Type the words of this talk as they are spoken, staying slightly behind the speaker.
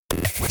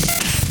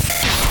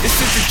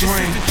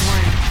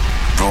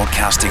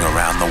Broadcasting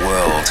around the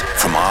world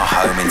from our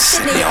home in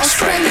Sydney,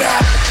 Australia.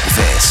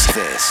 This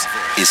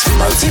is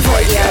Motive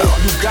Radio.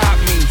 You got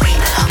me. We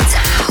belong to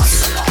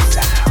house.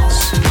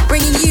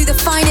 Bringing you the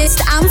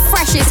finest and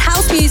freshest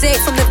house music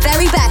from the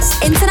very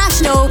best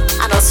international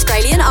and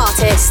Australian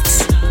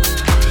artists.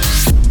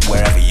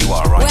 Wherever you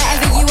are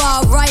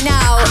right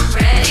now,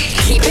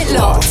 Keep it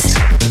locked.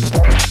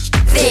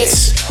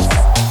 This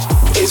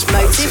is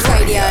Motive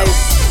Radio.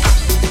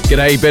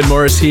 G'day, Ben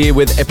Morris here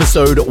with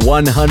episode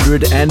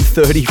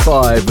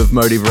 135 of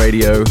Motive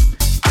Radio.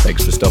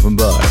 Thanks for stopping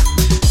by.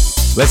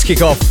 Let's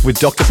kick off with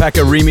Dr.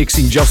 Packer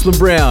remixing Jocelyn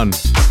Brown,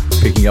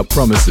 Picking Up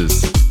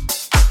Promises.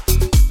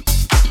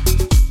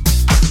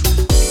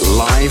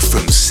 live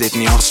from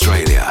Sydney,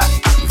 Australia,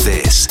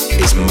 this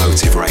is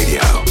Motive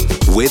Radio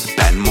with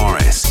Ben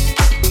Morris.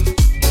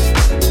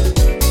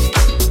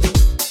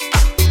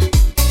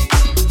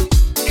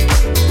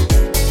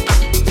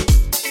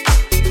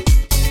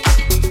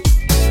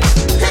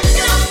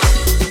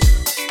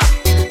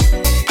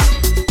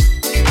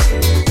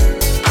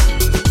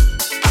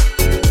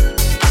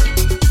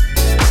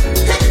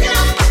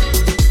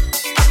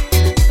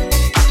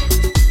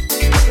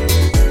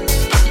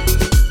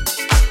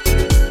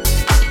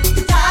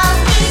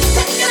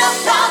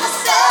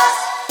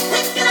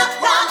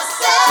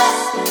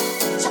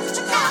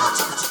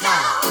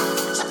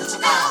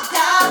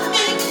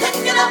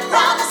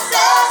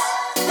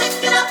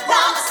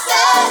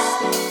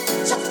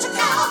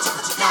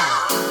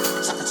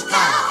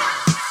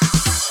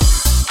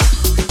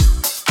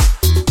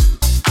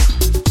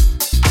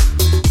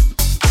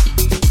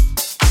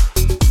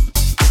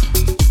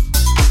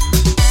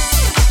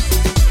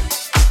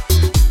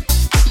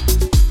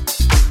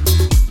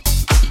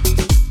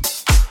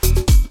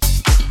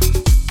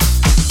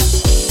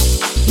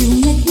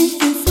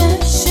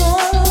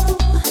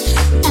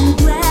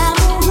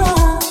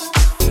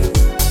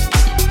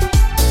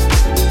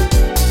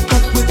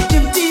 But with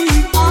empty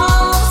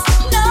arms,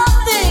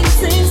 nothing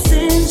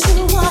seems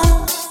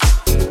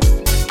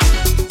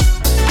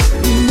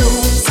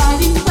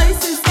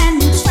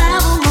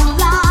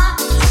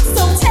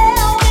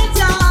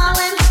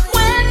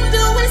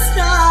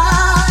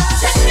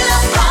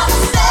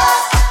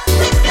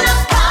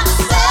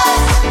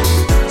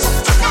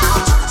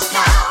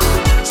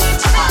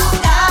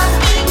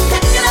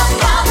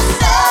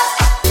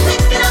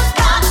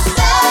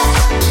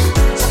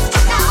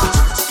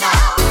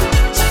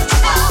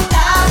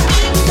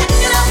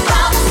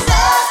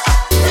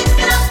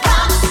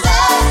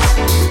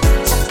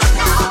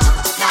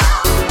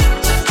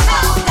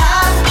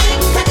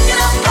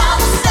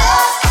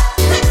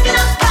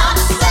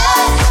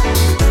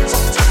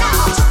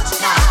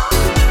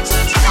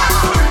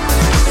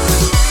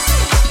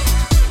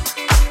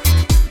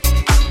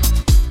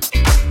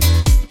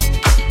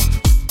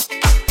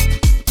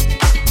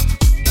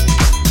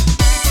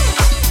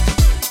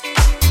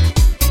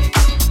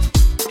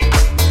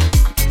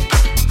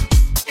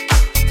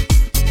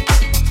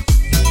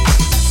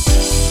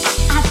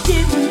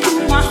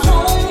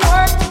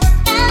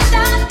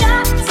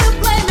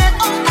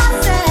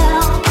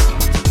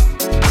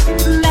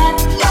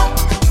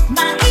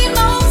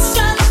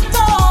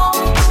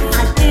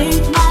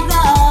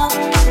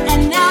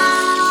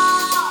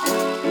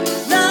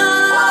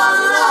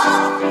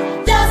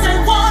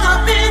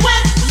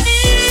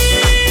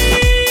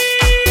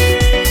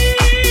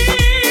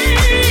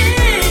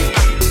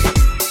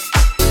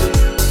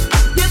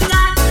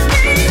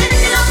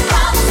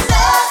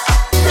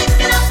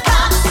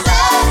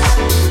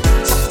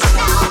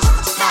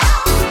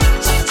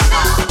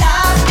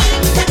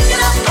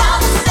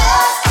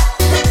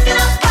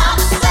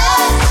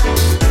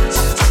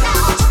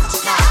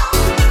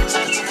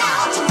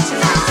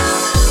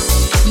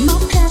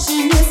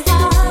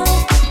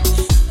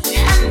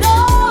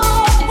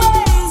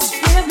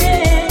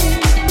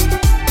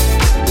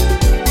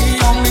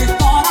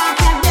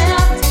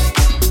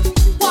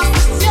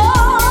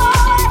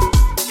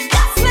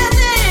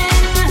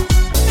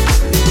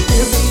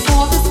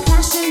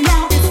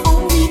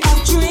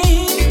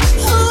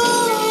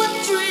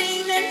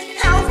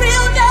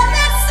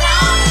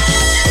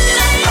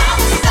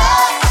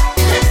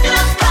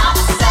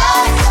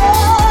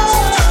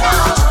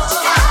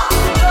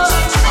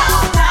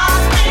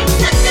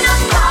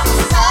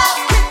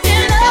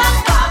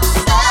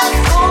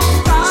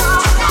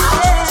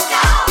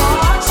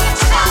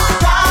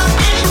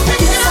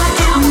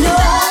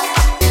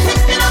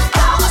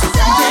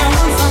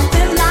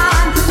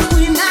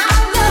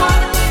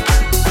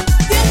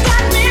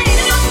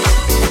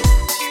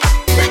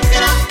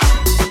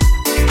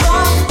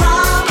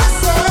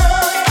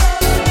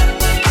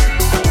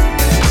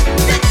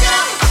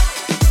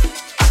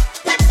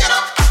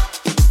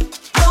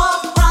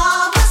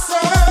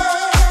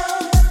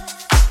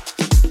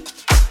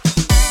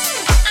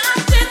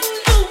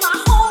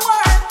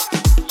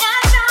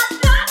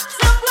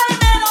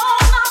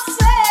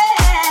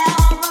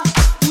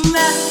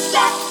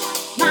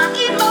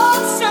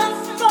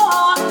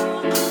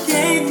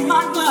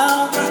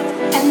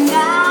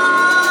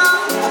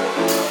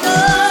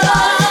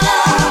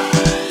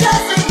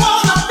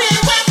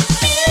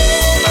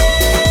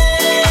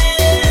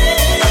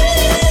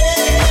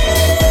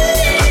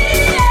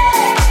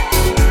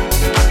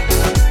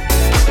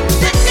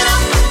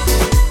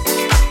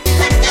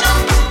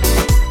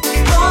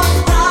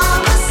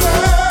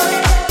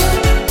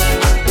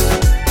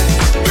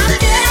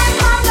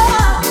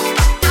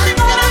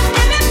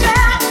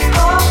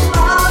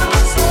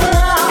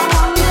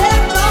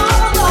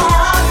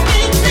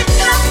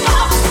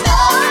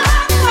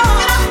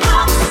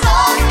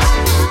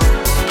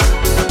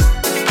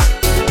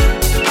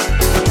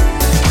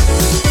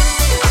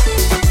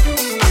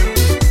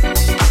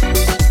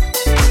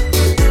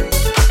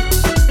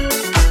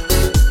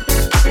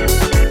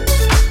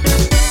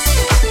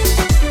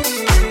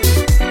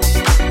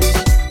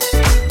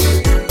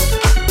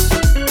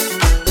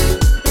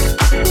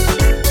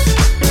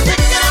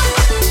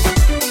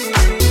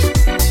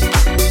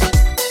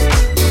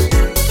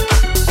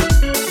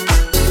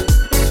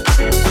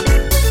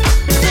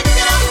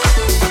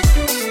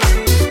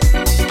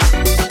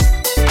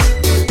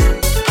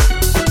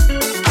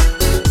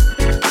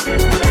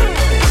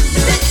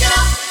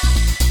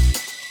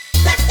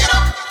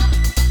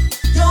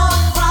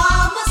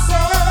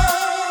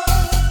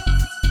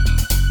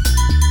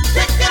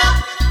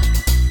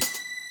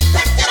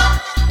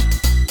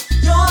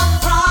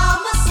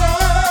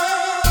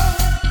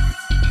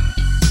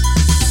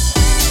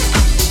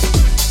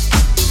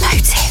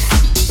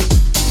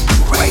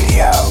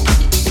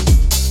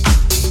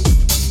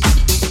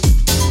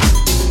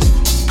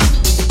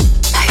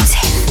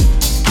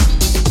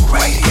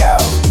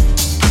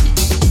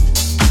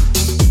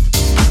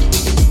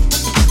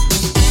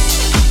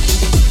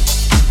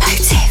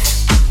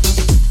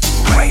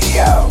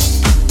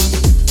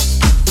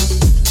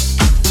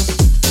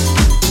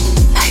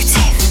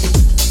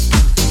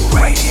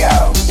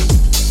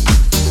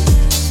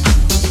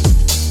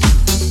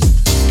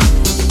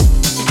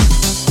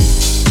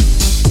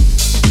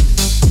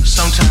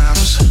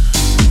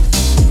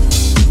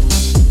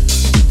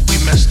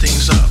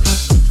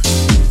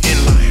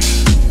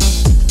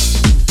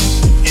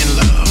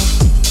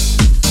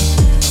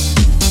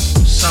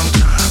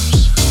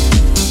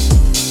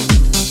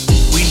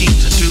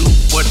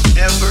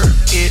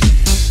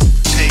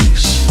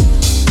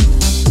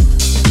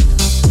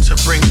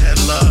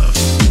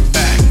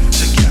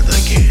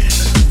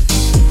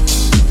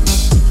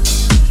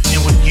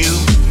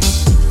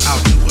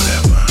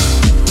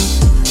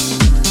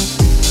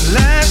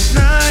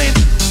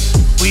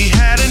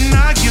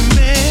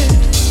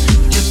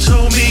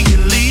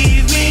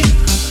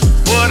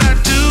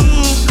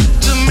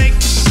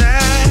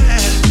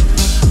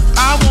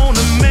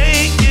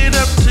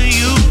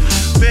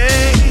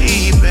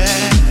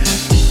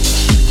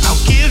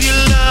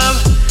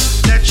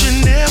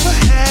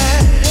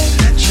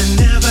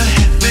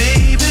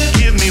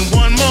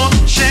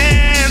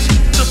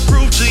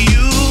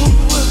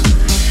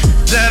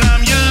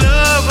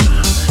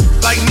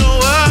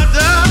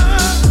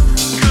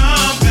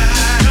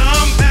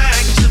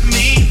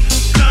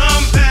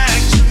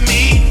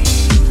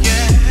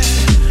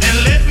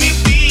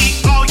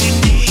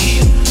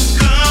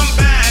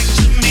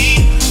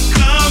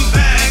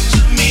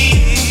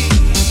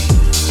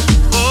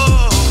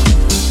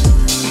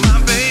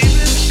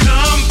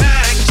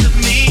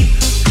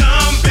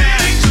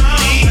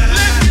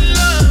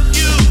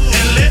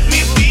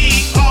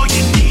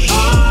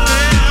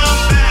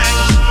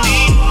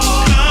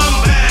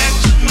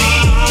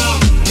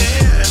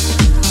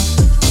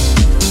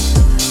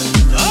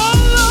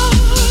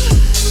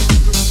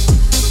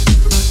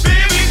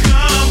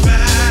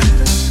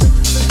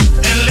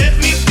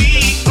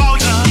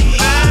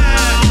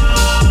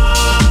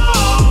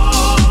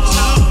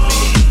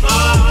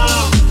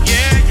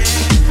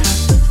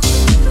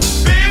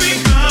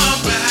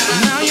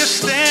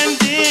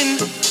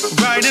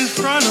right in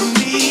front of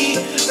me.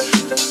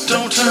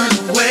 Don't turn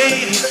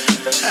away.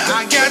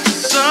 I got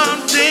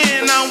something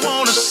I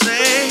wanna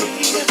say.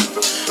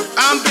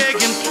 I'm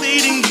begging,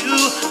 pleading you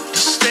to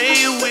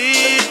stay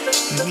with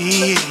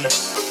me.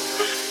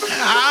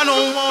 I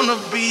don't wanna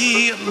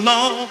be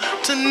alone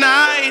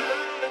tonight.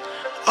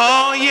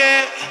 Oh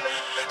yeah,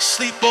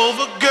 sleep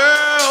over,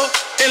 girl,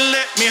 and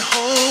let me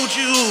hold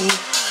you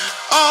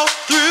all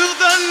through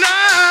the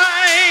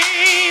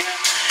night.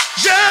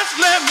 Just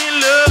let me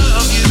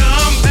love you.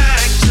 Come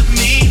back to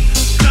me,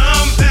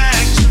 come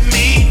back to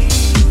me,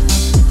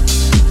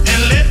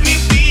 and let me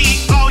be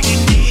all you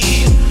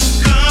need.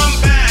 Come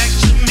back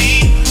to me,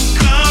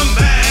 come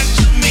back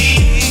to me,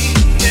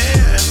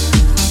 yeah.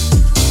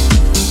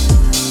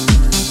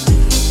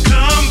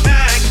 Come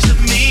back to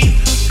me,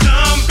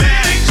 come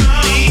back to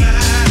me,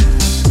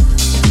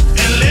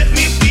 and let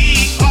me be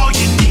all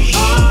you need.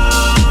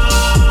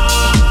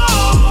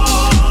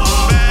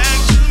 Back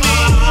to me,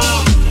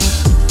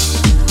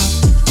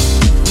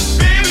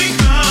 baby,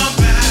 come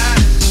back.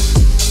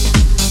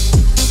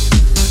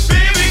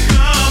 Baby,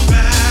 come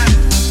back.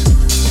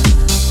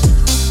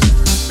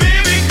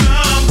 Baby,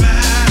 come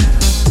back.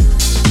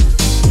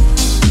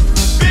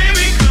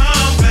 Baby,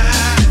 come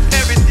back.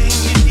 Everything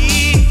you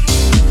need.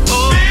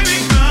 Oh, baby,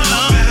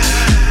 come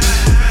back.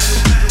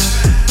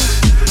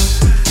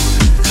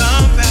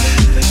 Come back,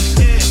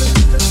 yeah.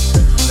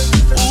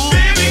 Ooh,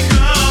 baby,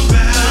 come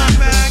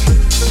back.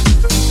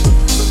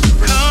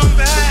 Come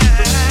back.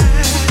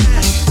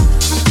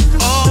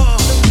 Oh,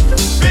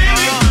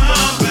 baby,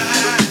 come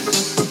back.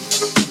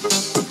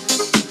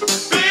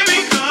 Baby,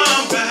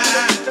 come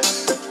back.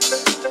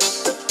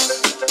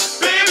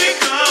 Baby,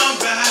 come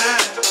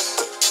back.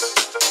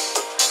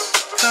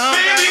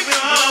 Baby,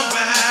 come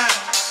back.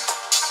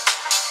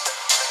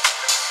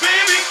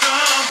 Baby,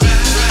 come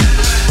back.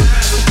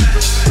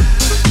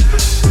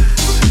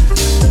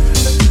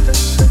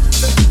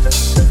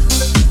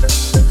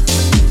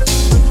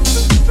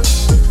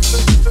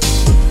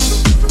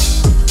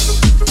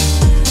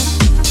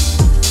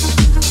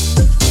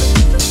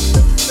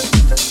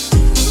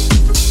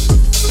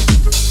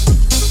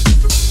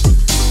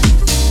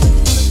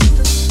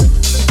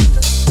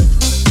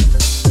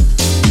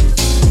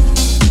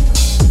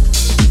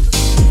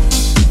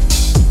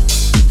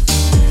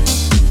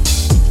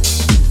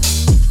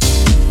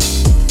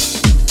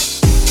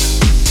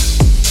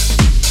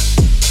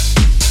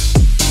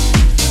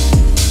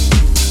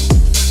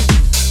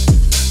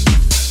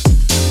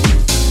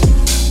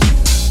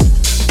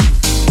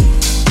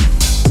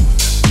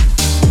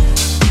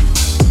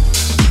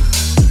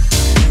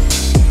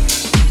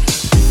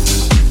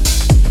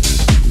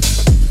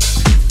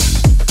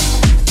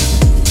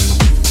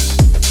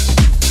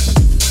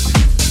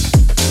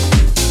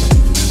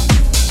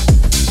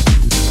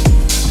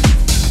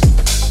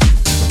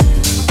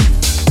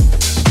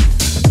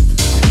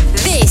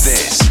 This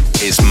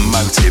This is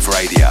Motive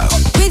Radio.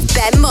 with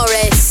Ben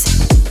Morris.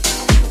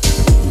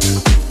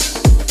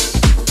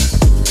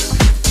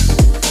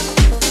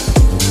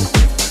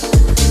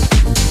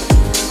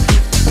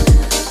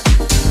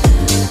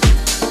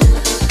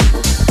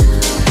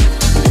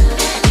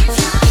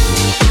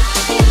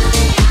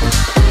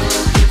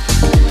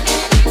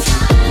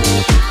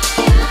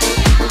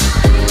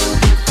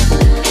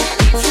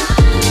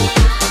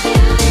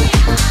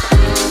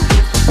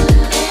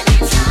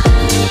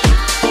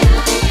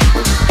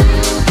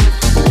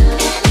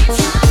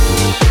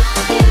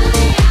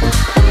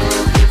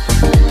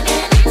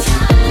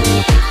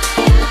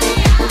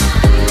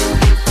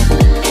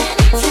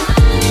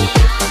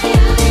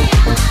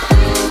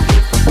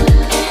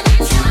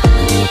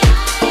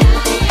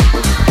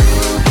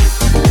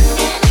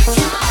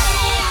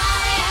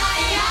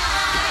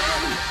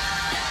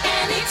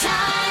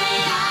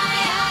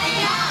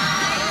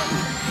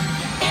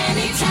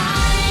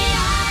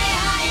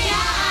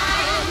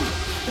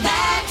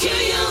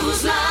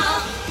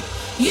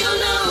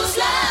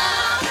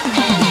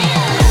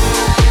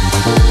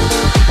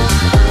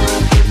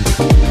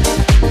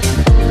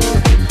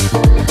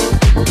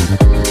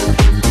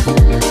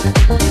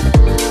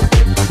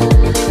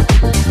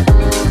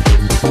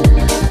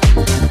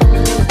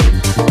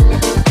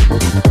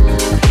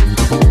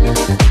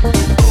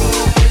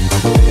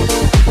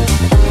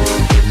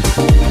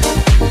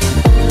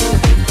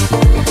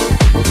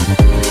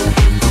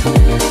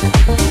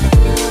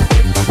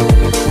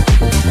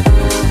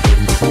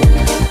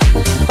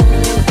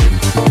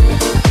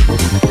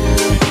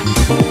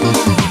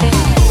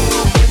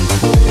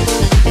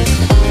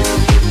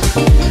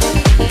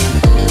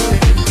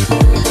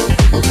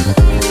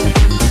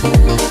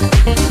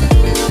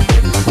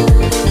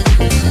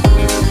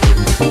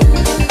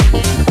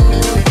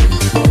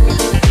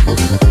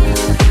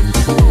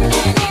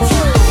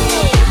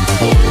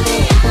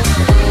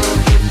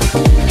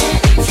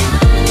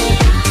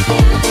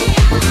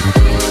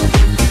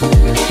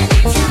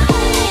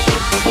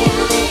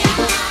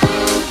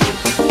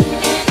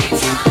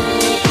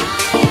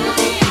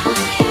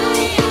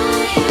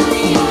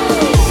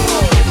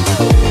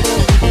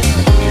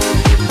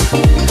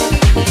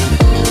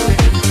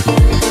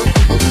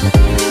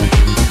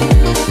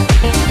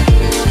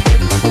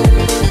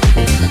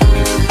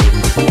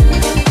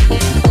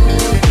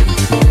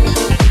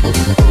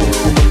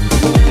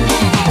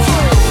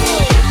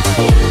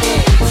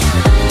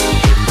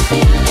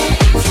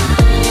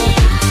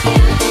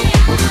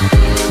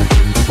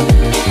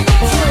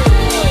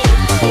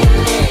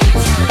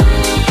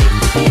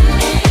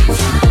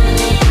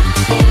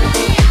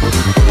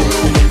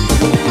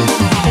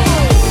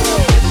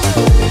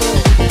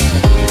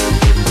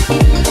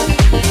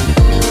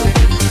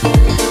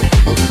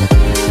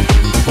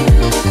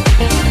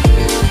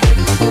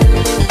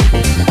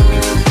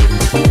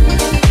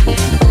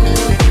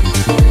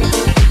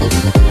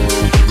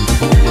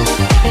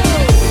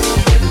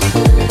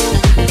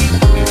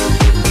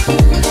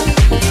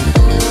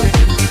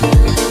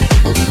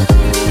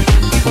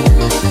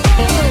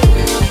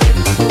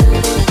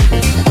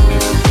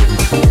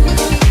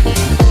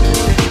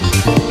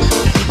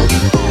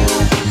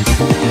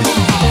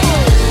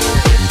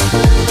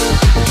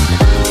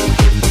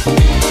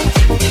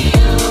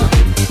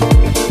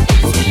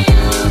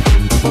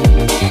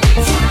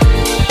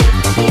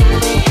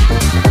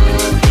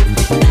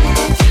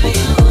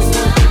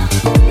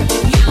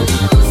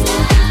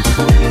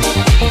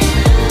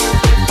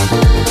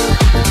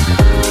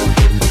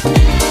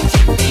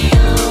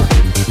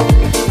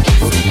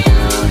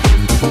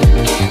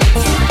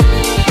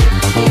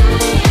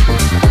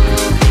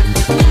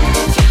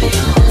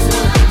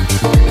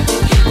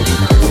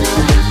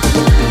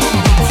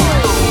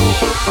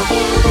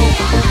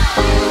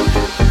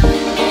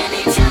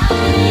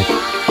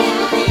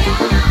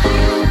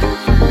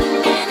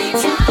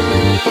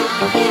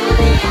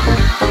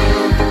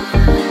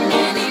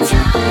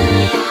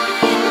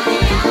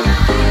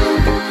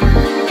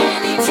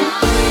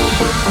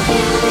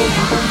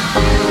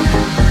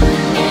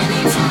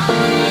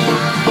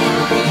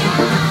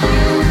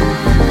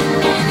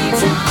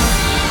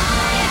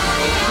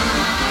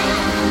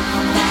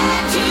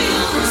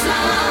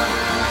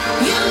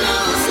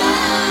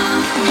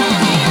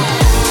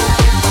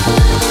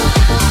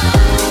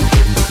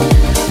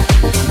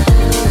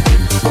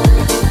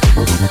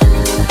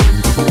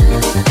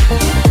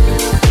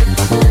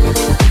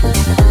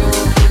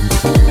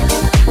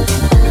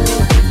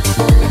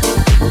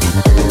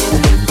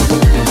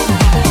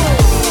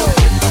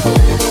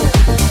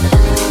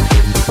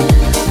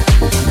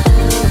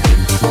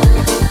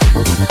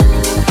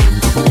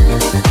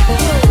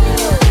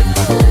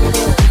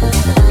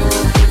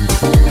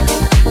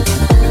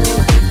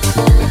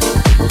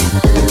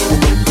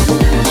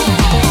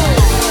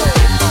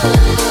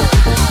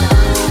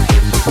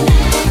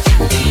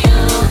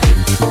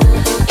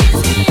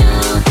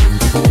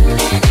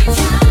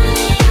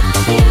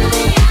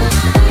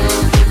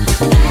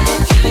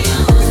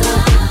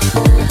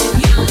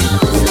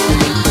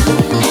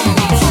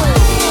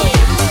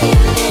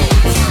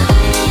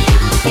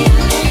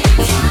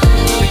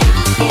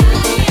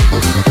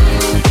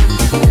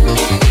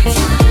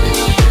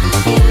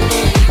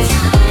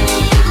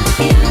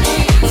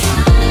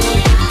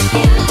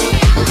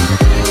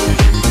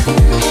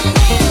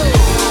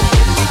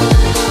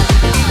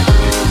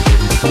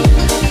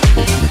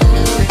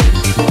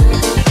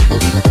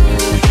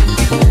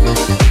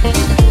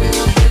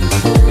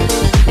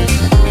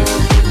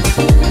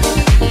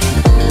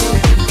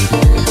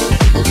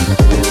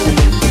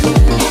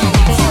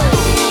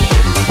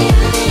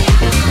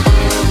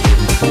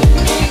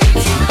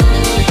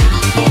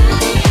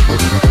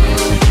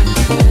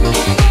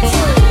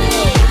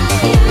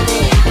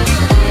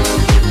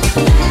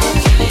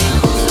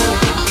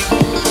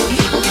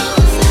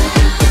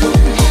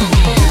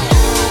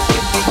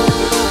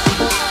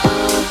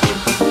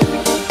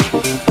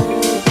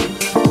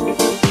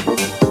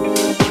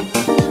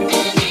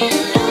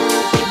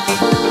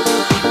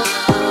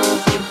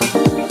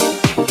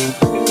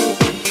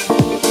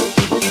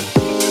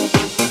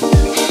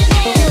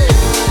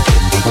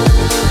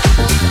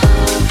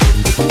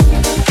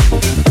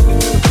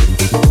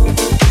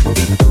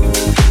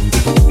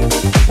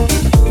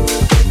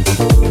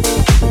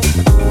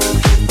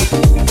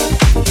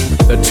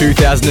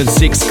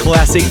 2006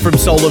 classic from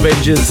Soul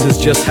Avengers has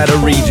just had a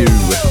redo.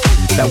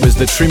 That was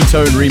the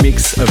Trimtone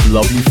remix of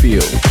Love You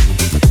Feel.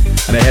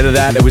 And ahead of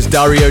that, it was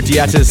Dario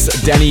Diatis,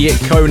 Danny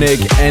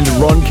Koenig, and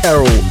Ron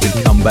Carroll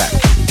with Come Back.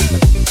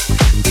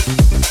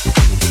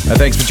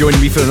 Thanks for joining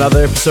me for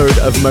another episode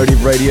of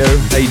Motive Radio.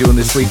 How you doing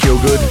this week?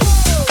 You're good?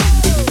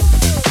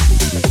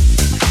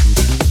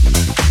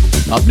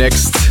 Up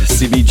next,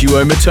 Civi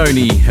duo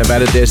Matoni have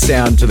added their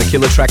sound to the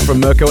killer track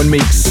from Mirko and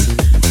Meeks.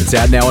 It's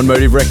out now on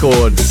Motive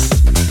Records.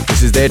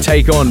 This is their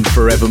take on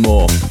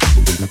Forevermore.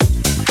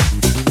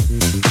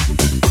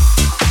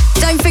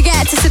 Don't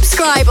forget to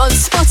subscribe on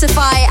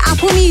Spotify,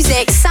 Apple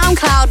Music,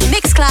 SoundCloud,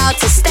 Mixcloud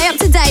to stay up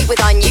to date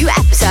with our new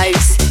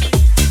episodes.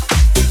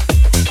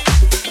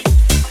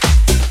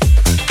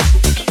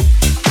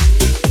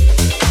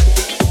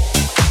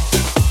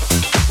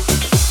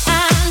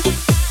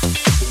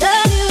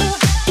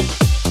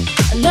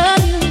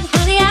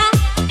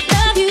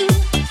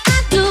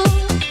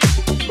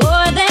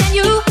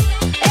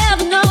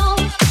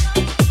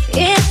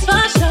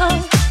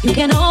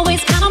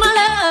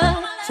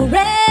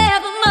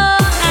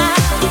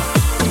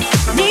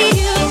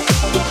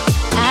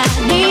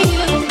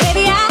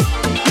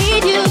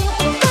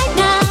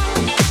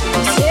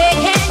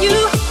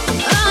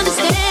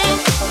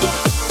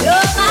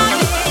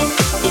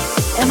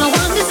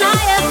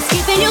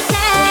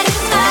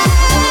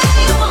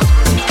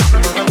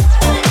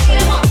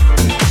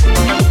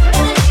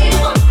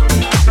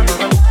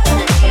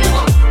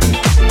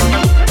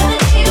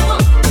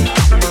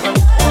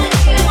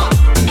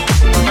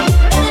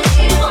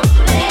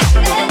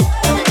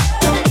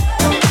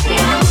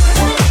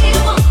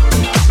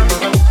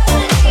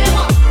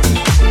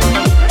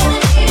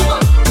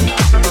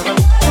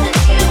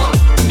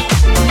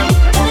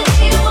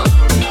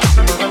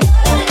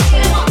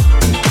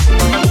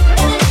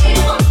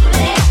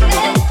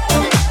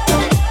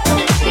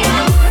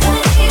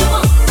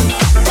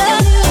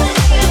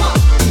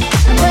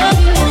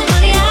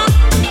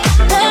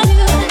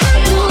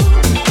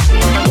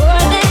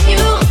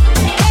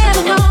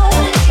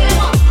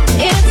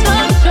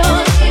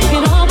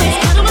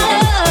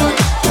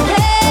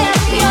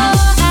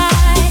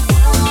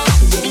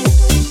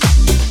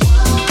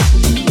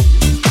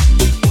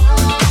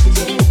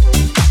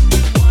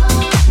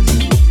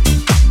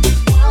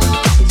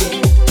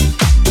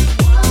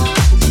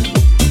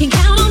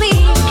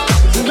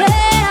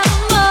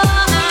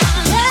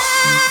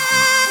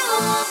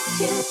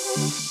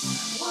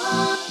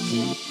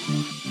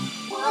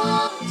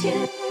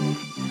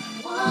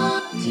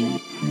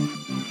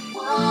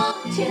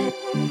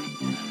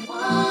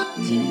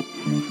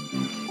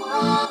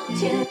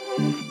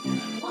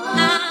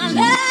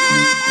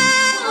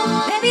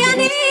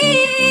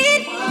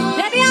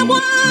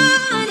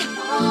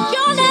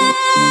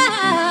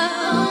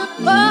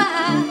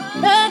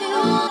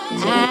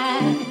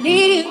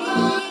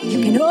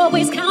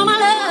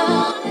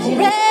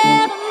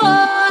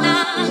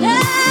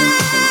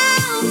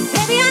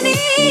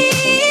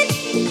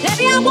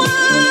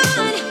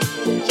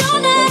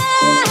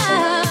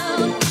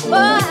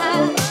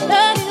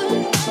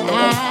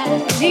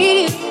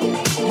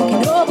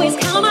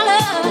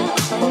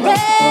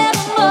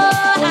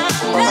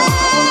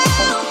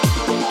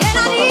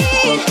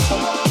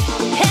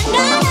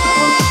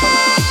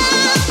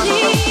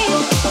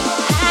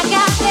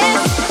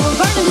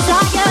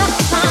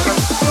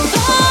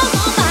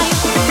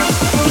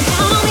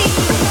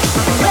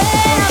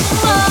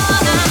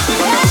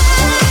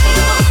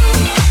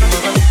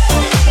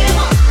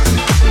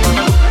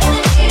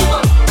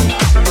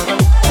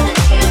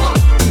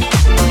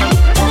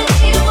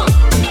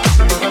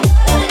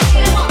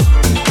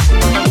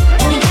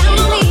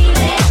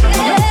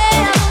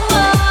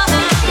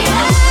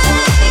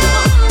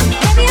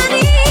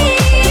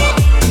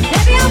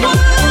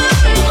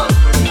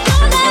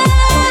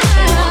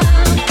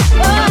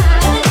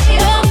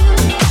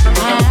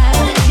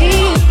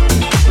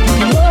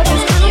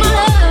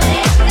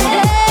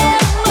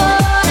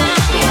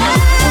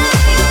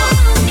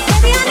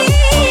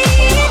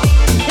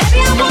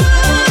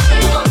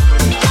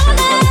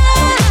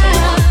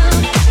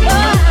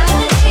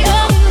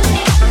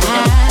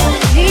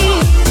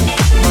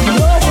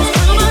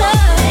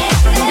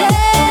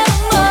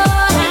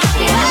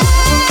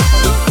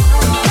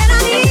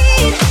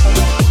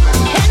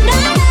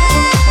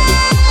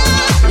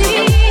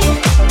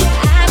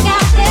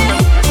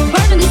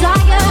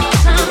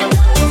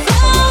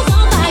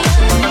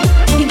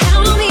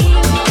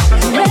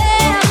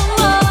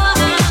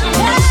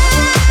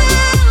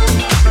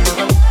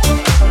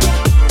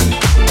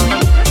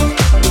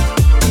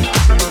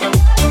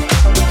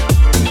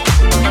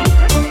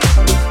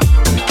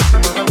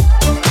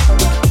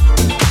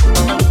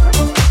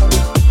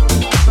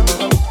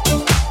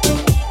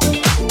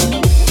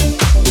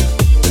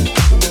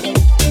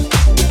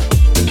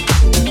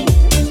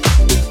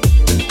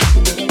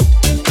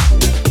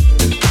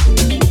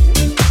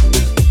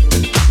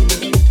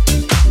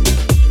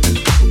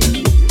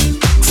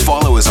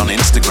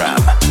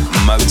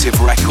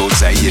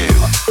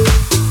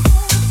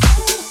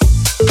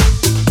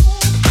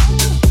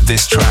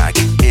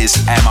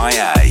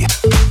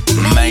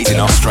 UK. Made in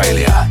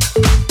Australia.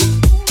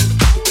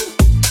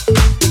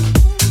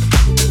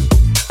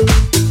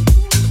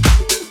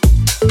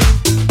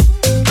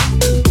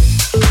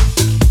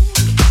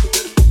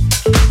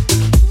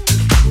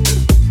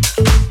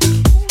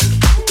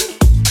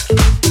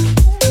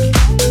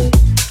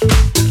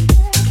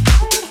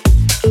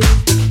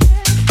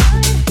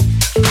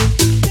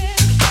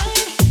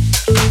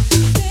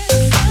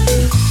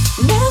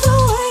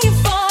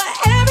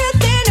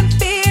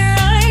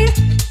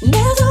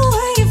 Never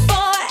waiting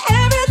for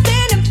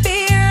everything to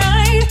be right.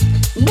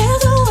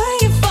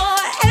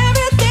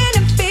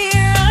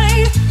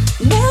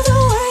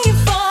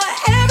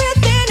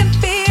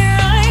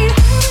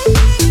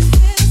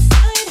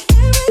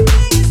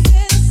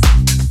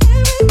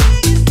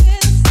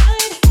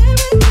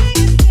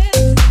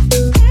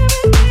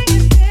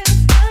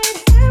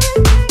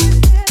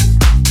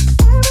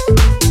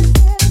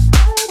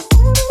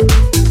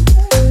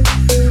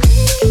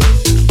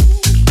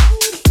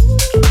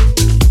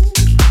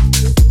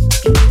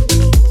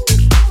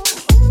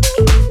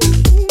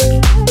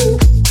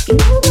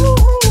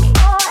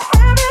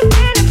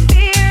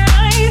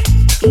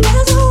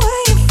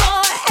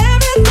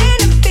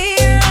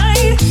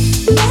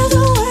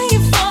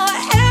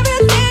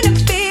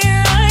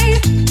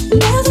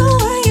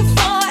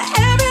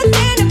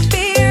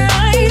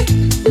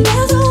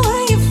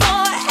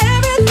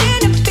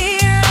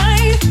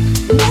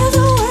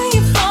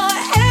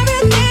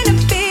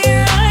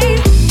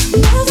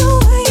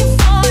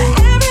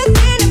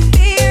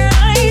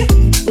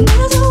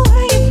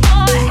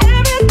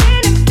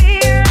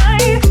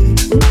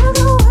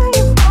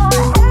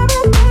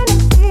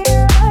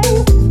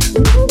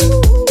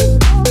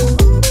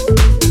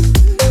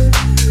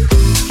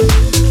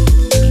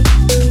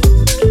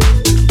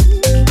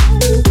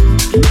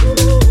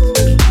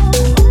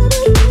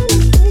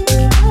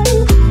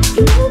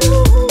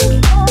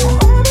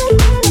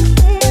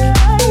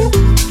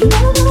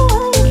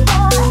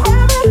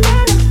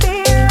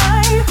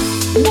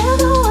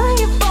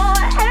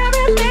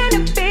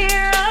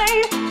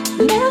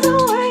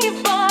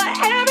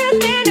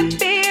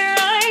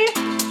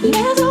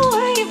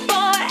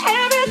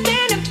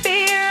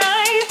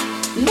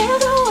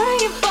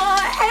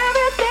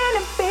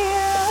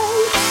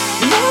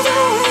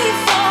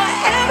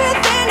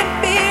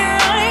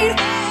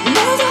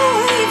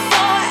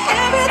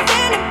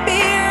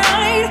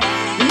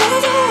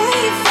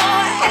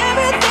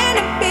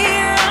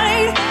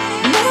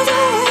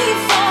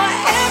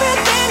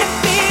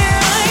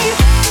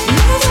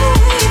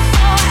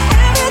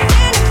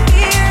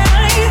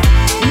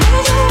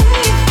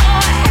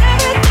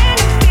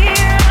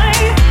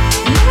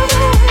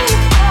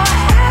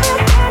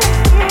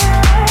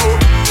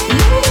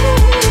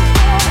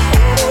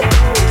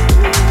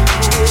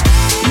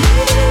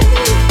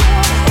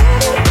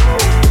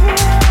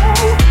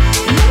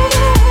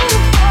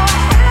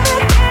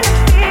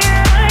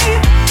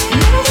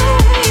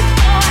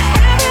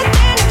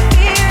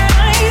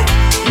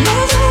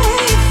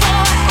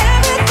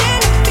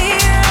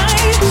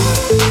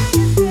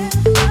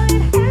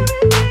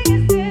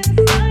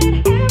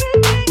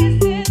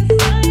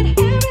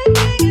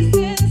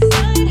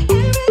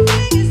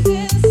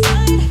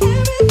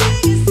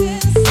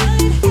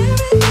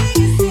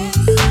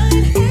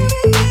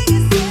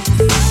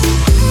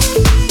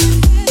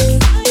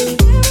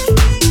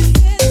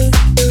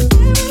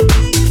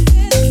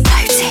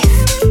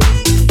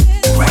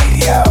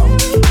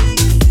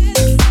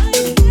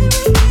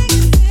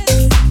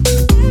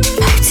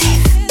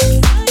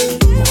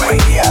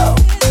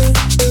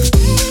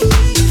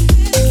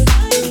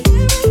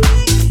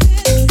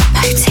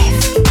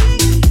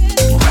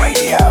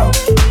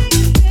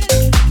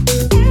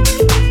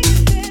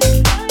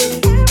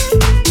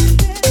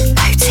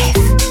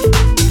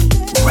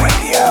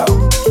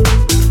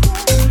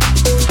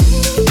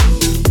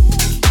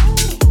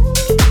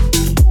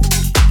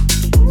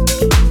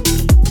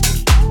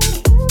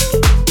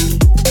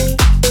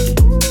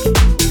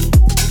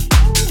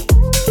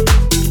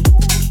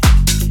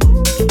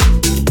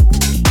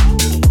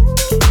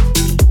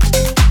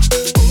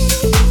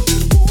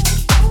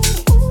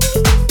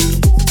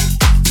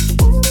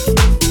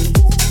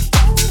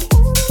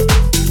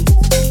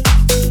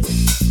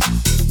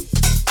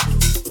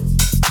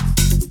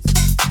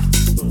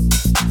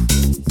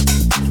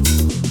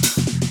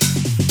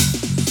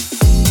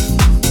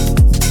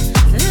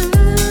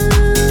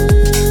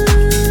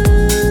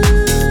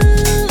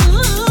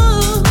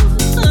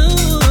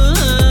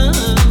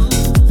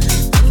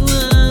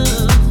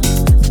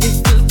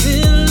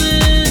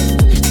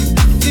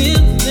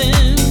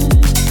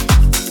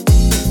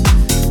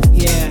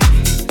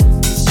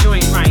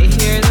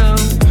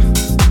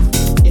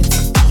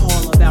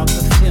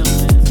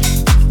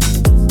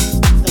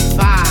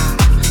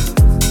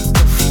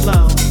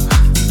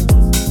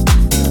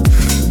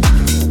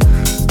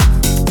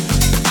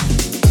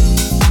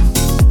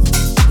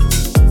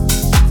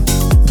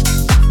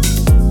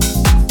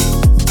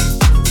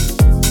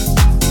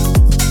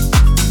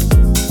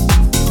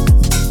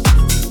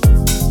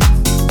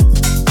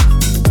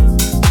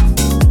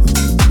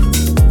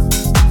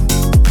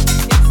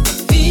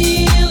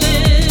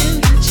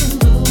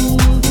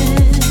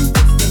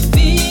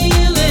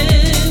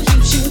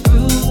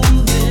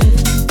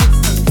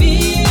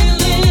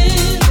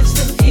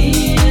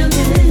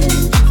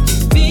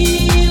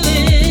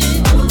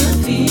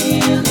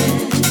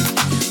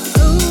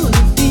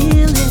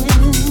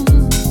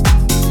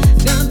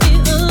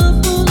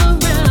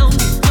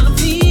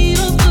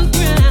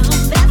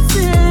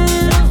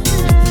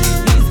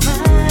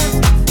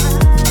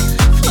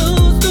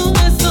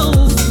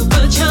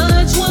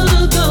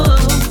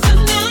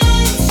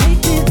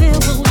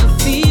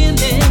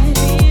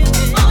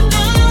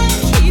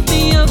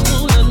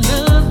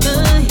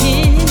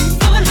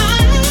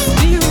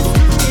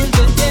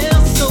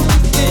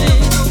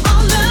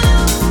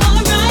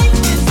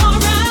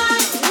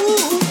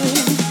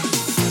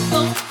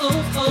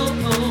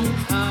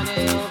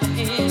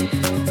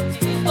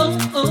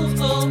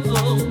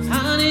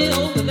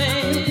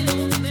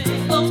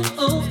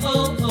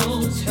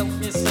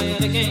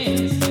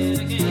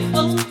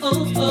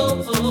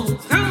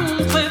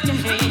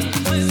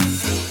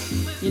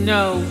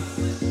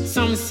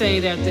 say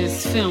that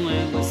this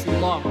feeling was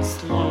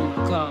lost long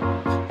ago.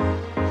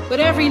 But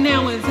every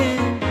now and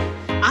then,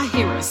 I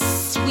hear a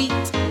sweet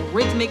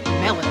rhythmic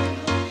melody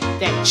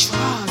that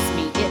draws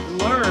me, it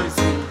lures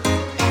me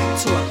back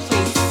to a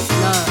place of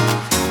love,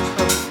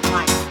 perfect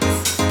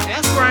life.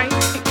 That's right.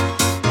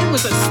 It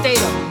was a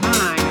state of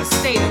mind, a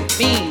state of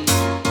being,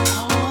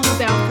 all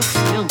about the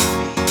feeling,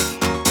 baby.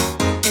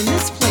 And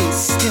this place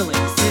still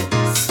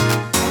exists.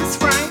 That's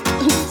right.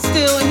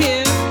 Still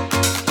here.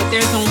 But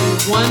there's only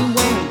one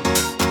way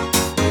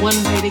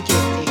to get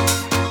there.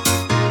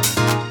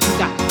 You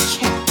got to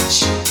catch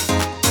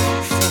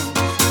that feeling.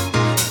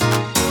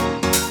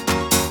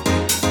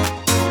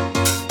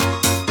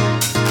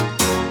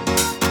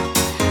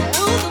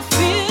 Oh, the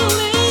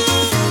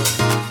feeling,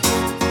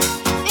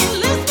 it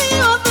lifts me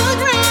off the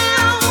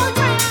ground.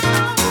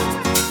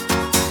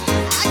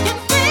 I can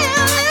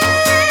feel it.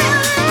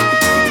 I feel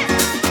it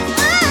in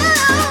my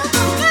soul.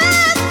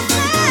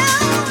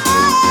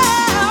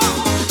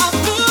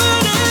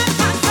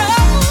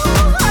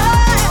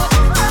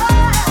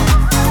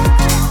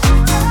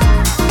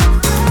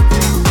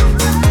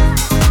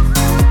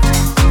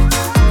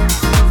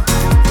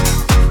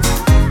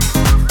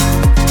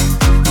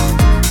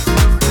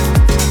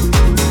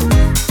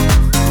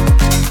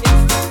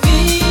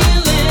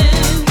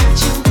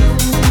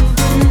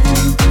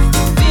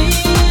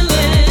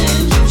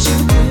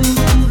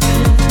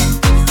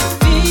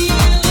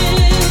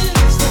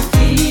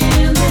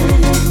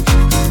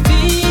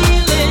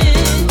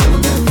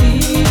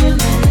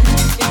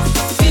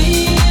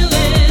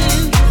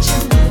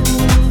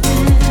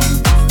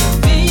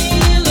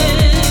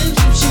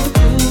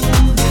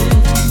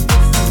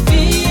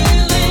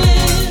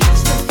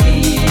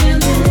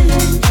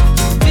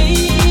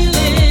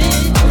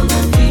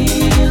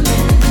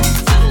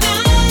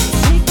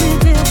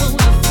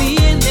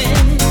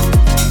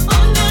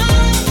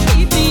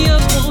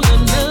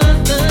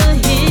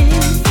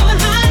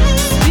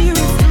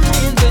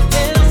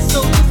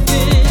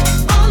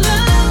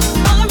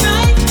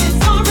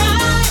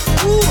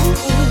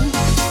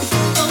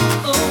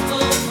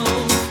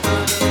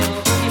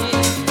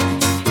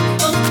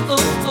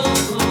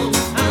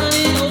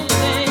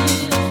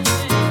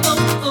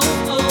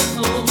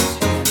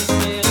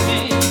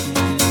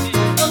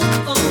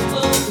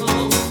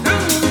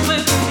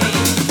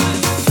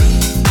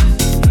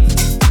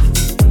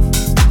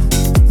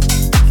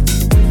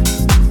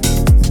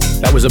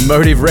 Was a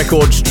Motive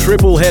Records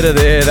triple header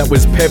there. That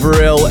was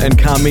Peverell and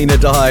Carmina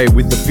Dye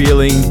with The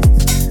Feeling.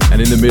 And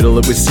in the middle,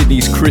 it was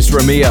Sydney's Chris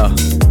Ramia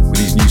with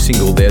his new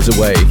single, There's a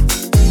Way.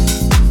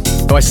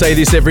 I say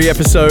this every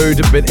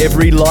episode, but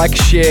every like,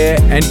 share,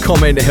 and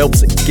comment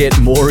helps get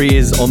more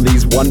ears on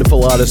these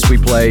wonderful artists we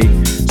play.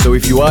 So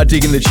if you are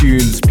digging the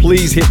tunes,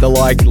 please hit the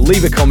like,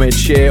 leave a comment,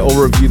 share,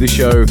 or review the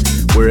show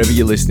wherever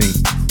you're listening.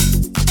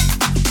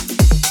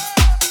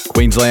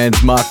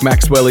 Queensland's Mark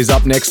Maxwell is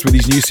up next with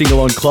his new single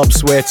on Club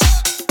Sweats.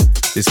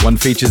 This one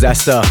features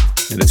Asta,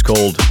 and it's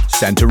called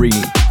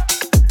Santorini.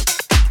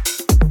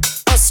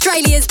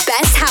 Australia's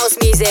best house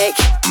music.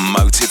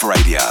 Motive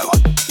Radio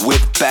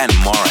with Ben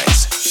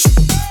Morris.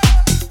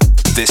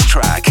 This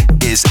track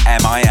is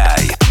MIA,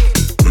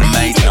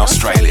 made in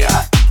Australia.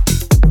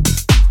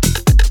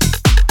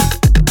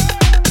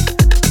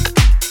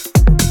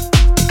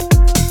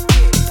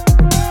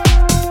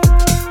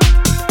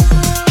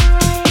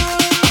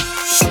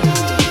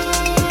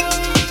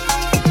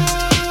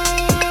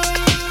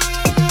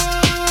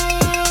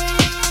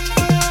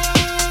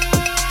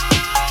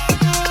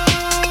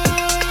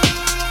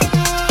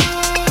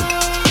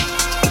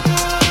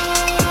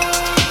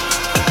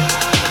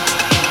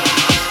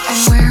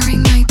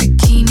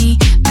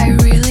 I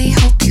really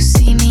hope you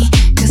see me.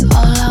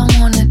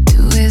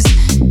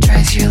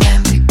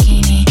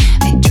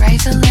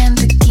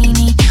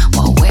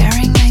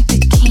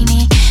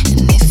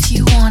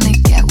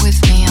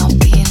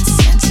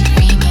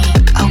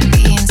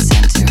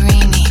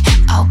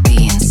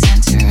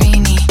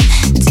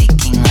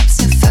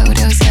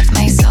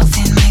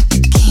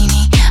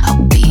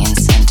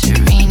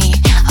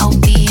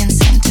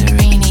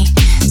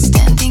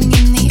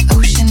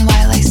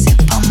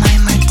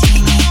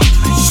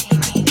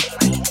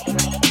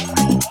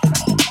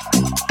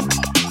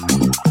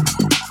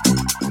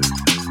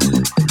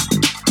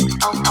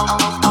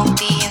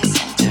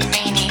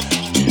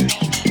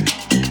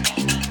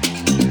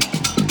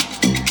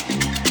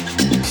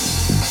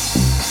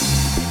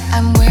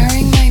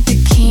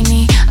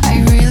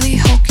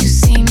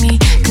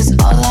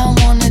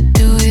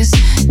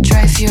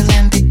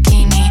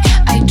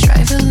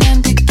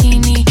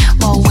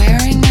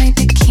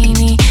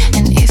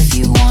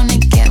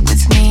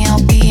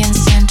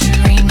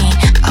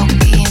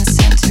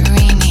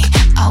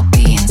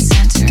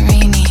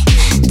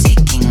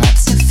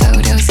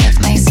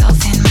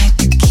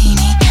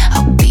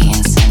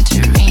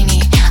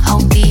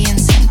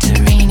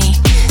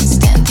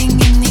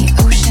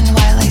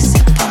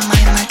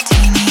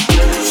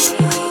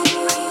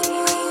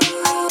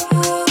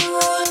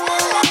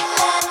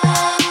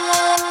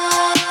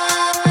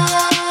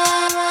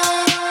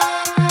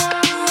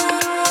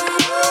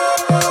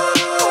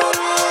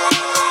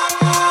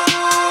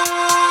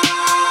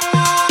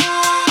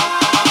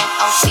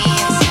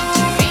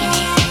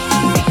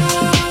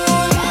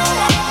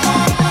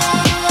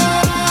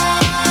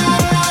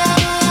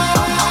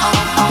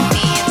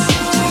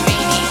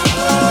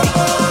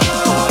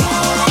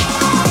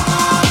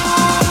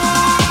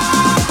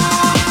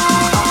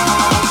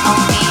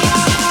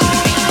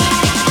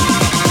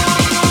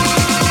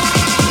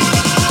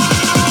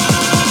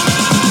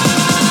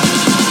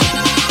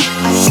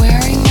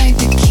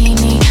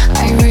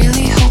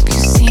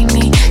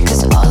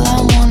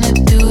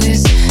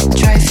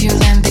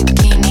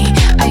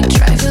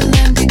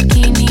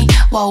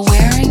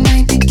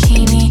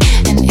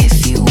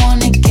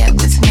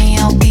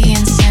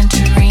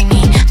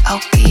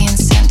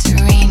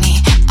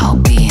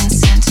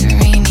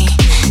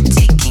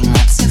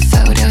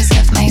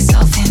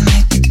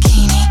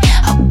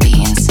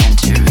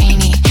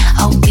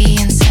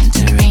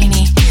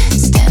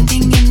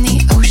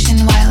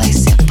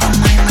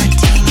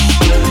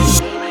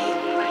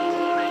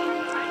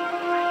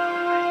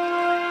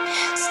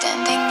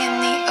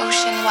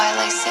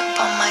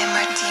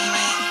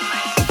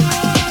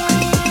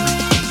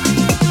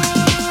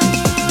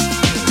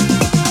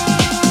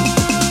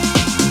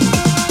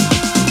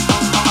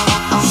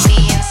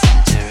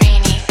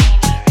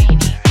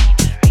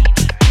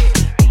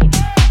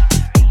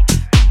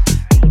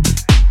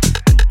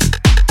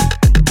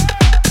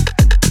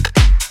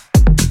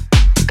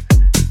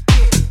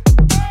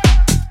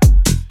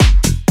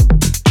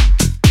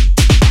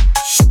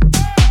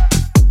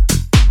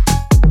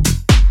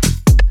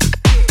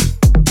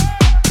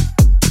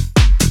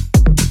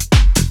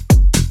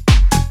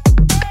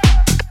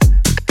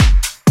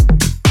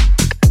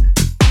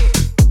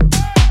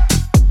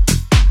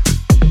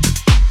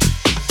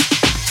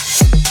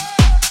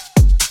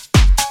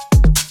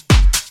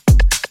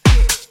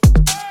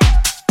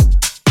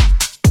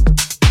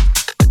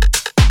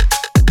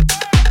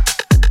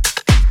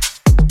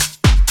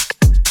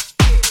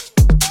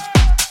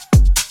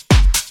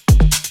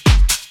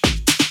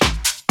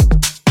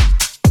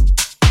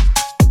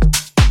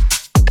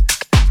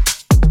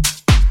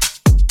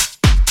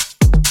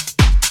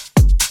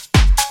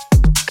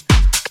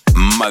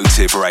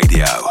 Motive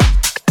Radio.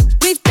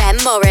 With Ben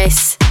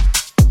Morris.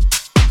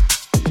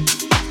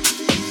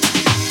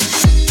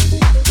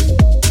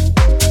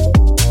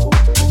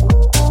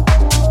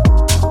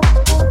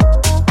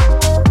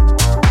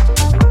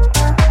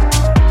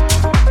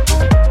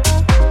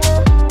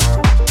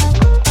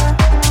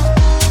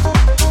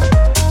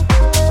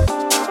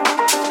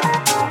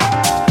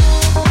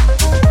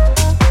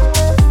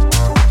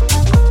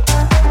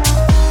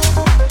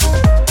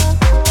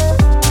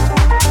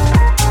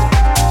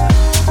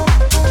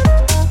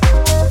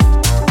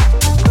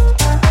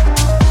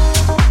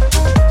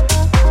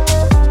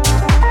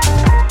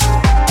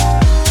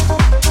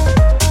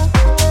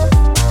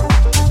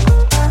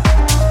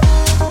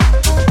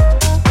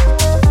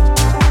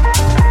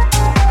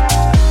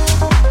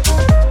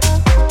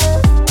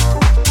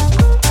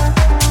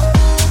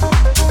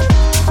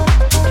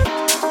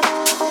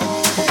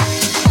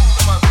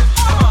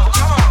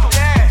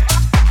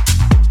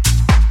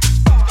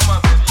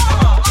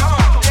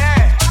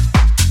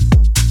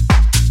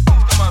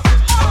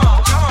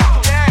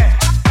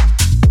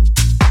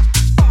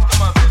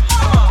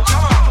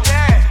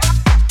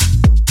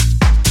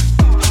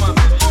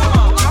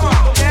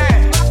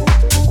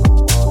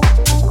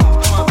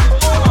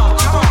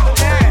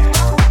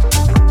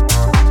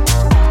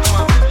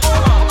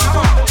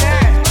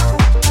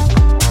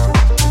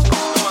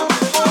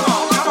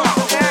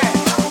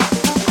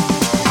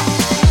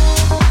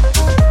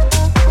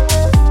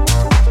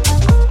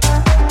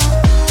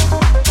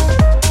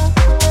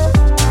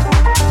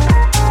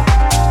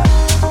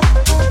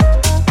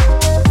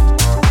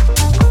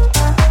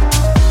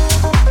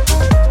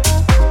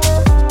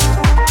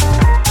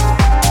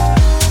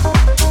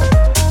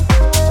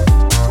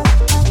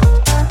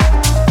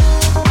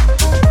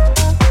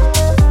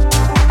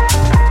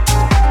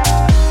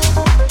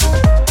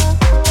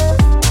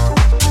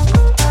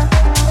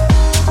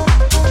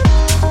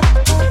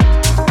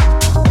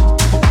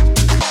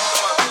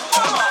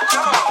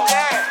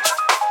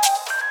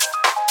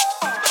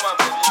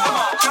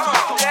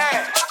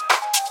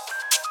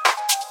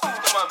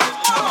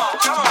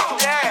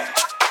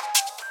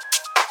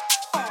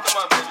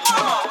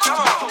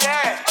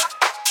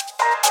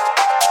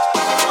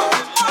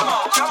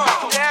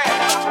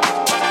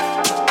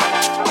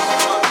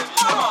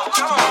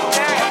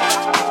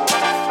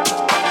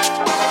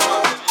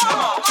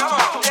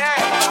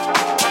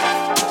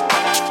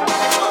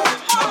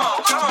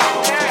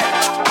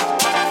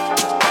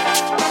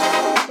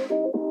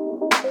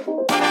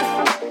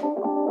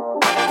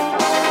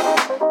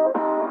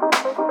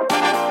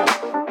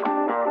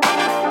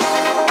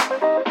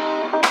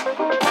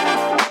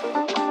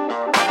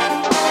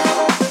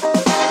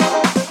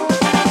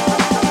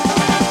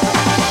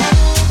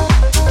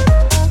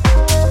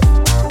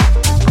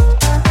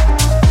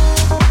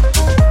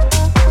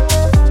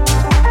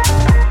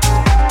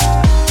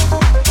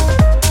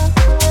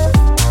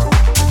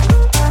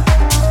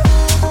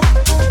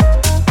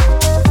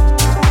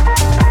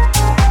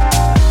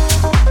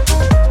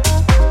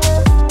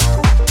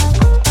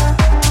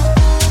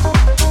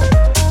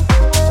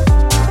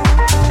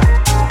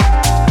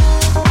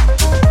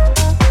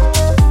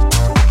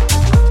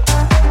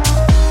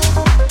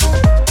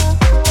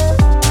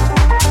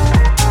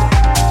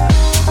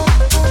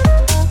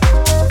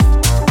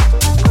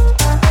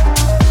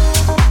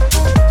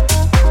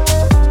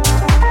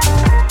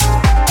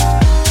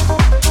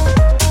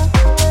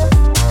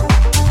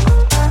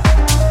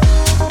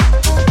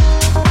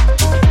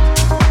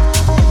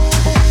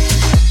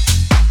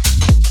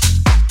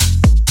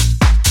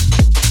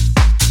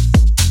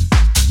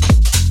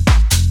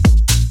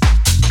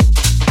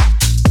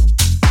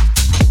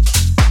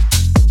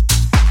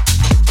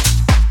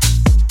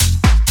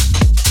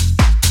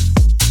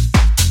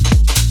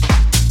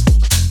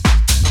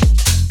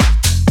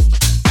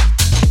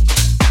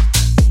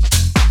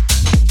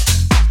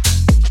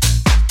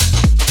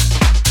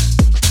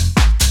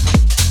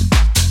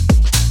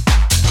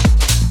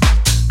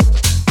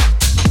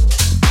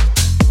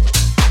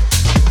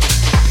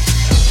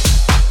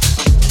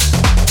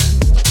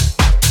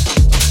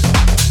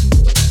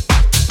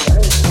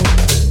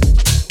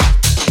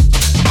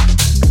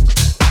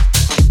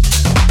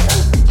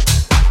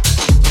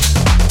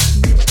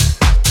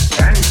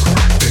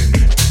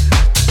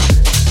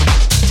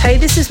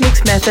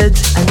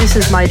 Methods, and this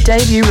is my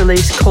debut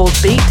release called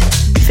Beat,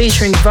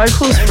 featuring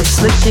vocals from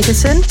Slick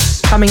Dickerson,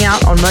 coming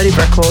out on Motive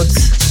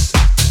Records.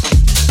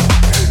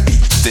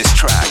 This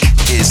track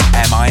is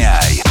MIA,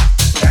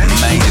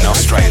 made in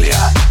Australia.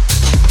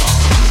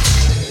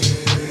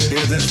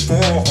 Hear this 4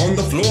 on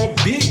the floor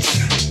beat,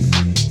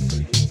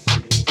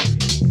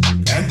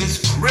 and this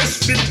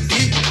crispy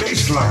deep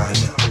bass line.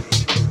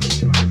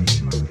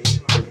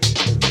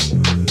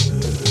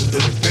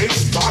 The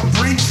bass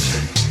vibrates,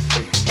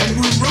 and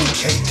we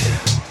rotate.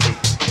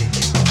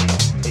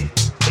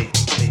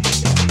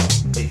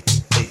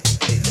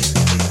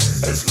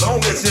 As long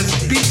as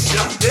there's beats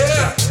out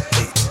there,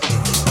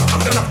 I'm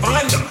gonna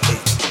find them.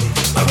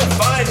 I will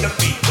find the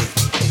beat,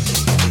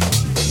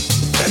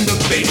 and the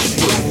bass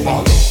will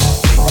follow.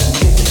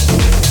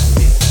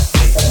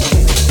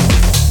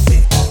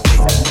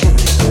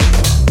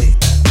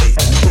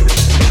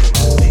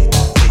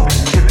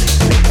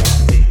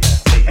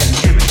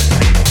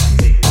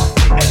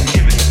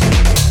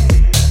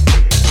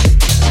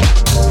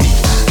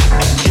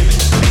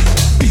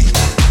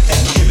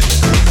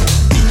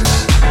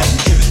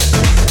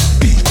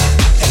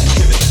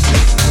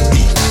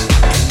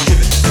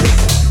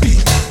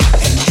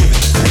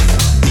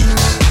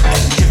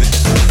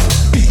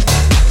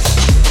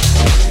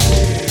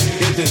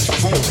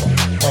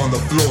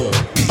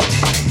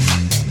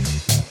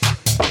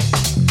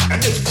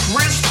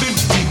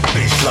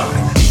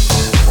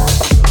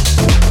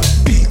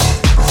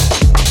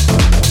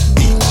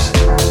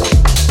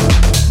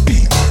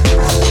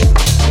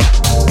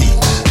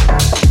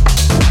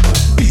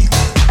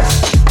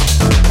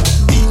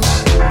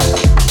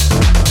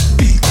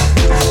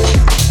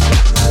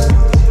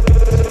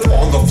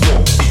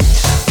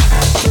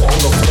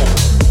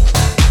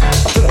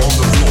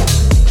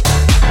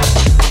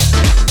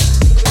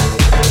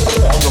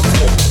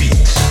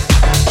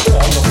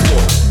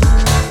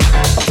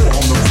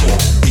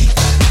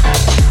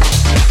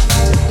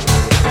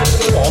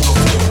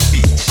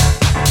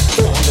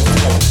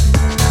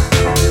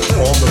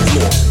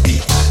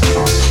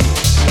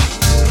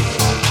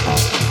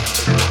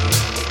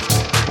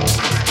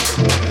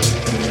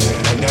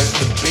 as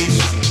the bass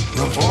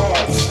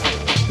revolves,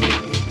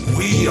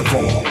 we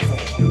evolve.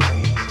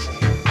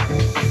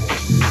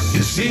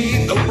 You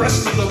see, the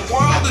rest of the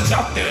world is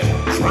out there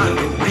trying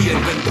to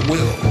reinvent the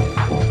wheel.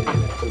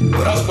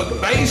 But us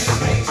with bass,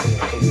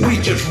 we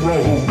just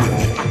roll with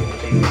it.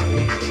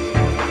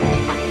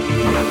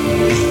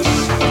 Beats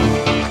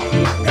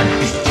and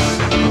beats,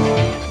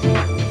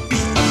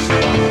 beats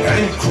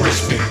and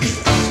crispy beats.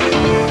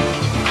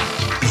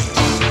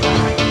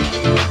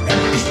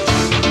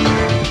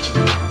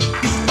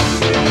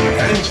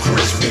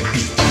 Crispy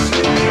beats,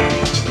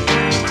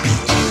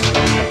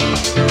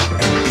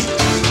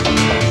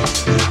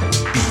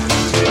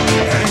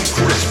 and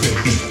crispy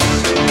beats,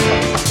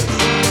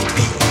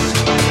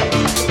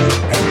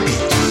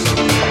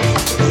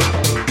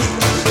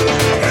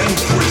 and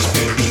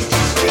crispy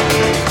beats,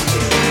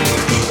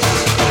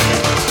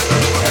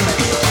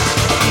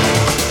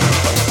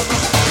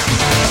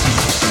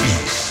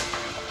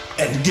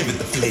 and give it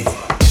the flavor.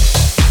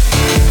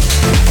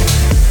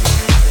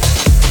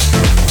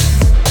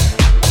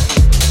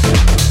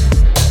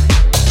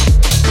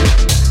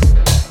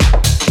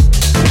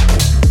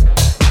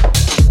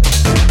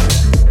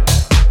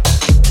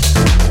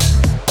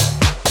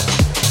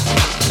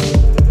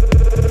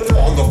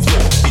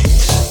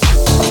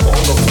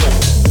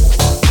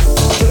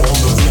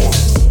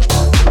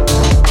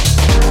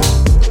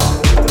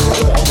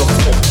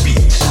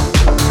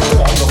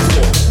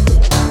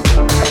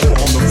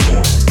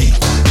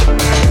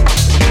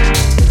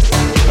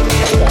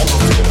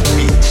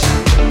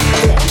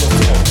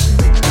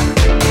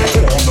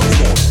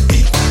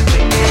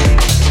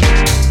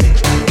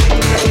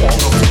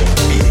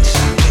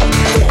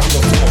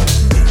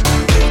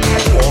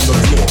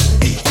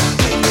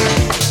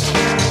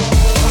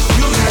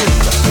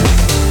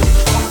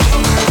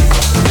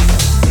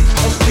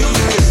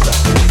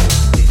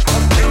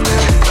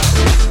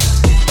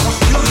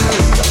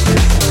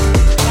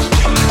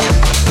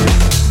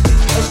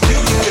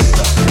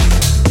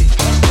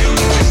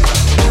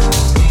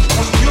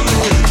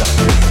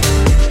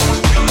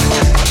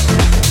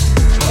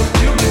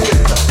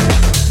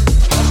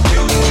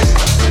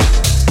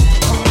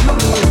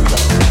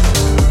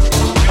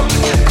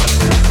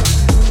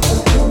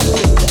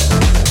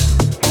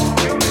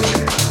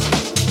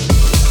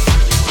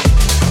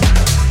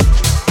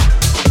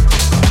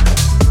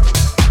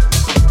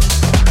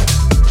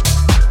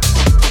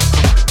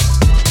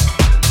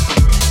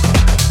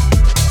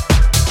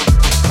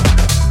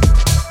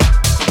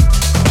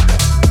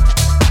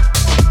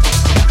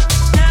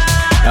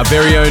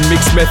 Very own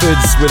Mixed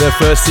Methods with her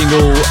first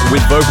single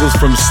with vocals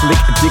from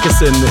Slick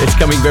Dickerson. It's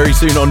coming very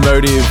soon on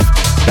Motive.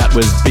 That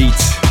was Beat.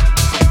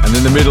 And in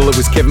the middle it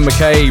was Kevin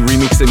McKay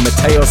remixing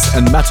Mateos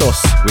and Matos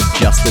with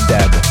Just a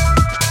Dab.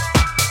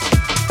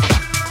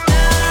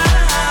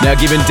 Now,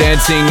 given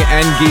dancing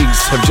and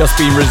gigs have just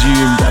been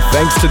resumed,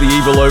 thanks to the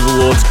evil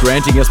overlords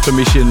granting us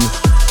permission,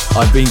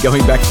 I've been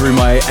going back through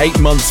my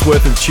 8 months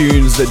worth of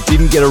tunes that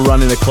didn't get a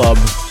run in a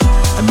club.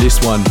 And this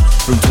one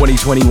from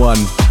 2021.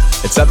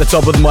 It's at the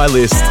top of my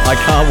list. I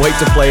can't wait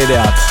to play it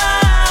out.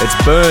 It's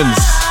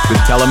Burns with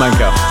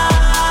Talamanca.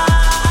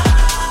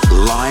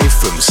 Live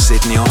from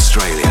Sydney,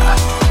 Australia,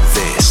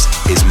 this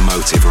is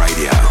Motive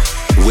Radio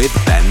with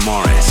Ben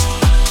Morris.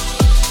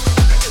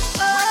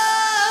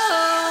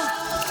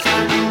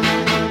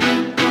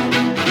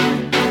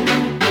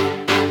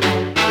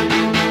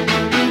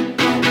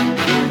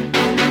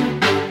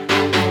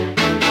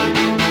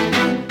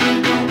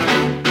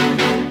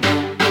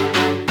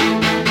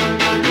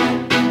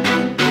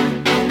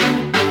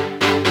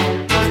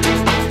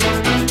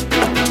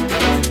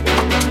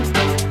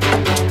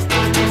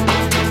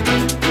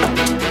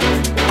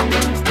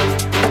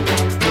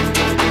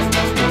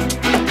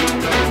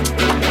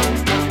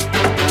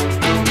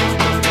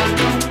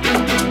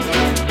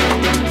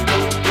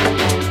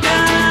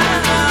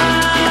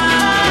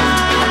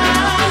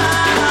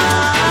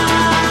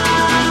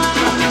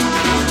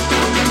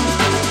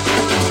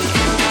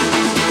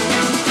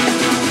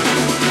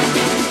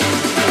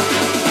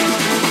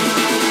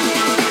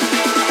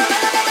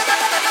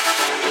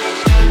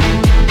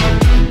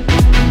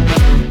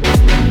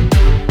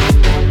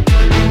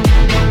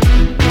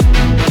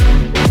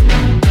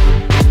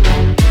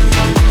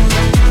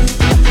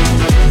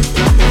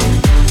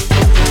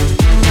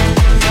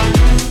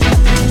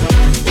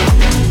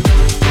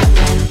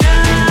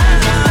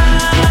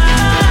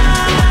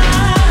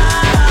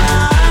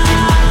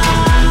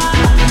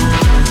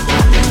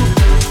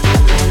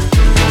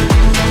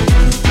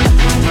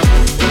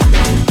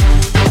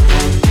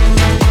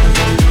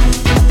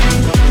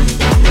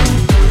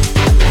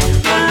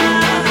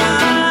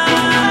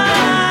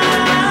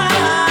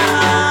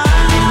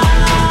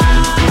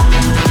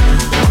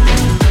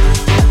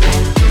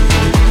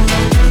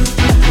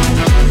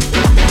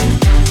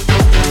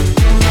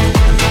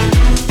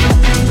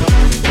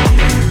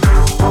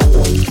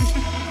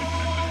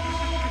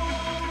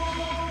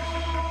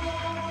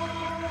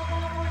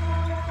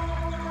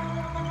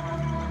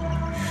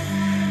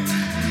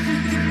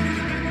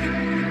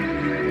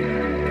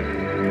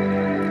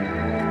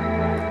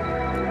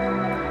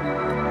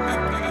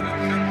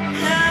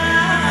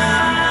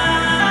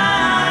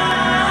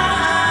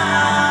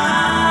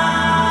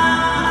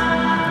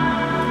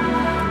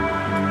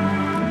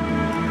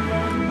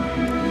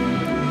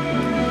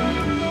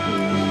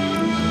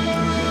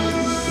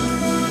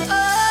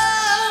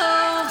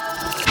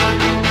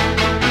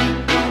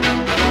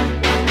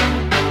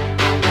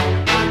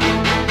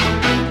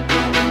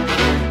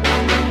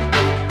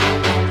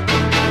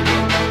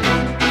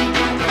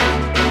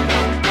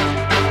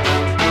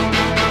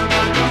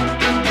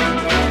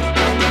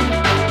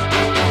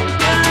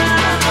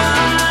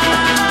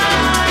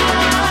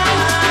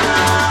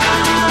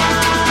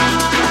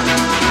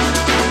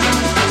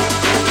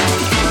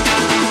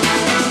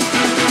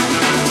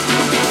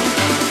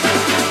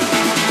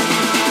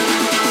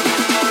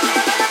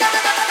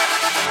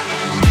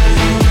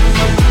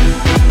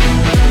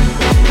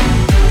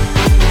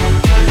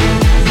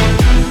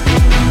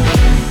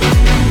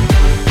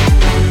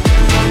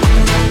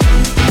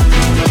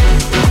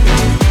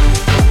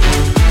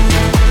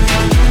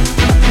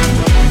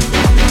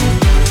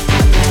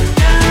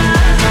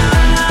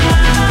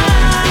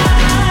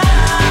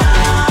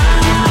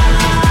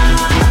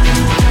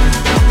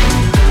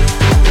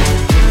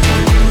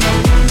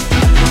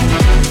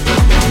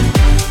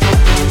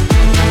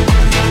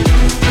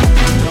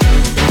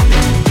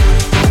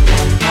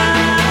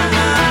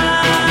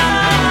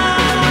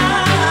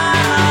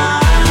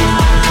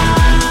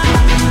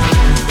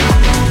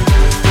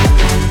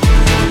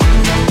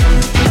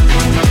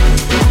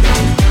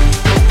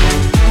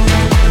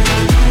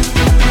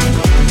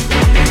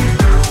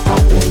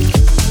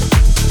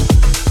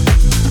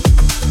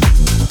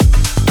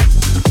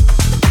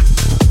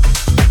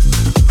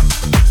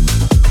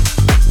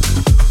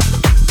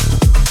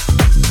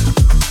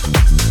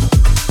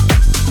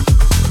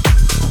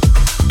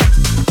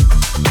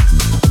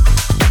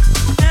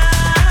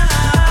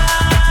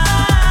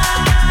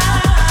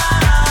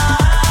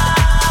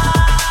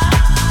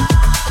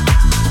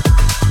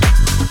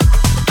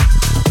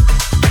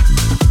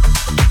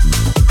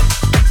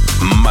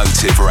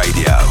 Motive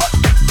Radio.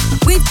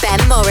 With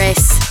Ben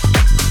Morris.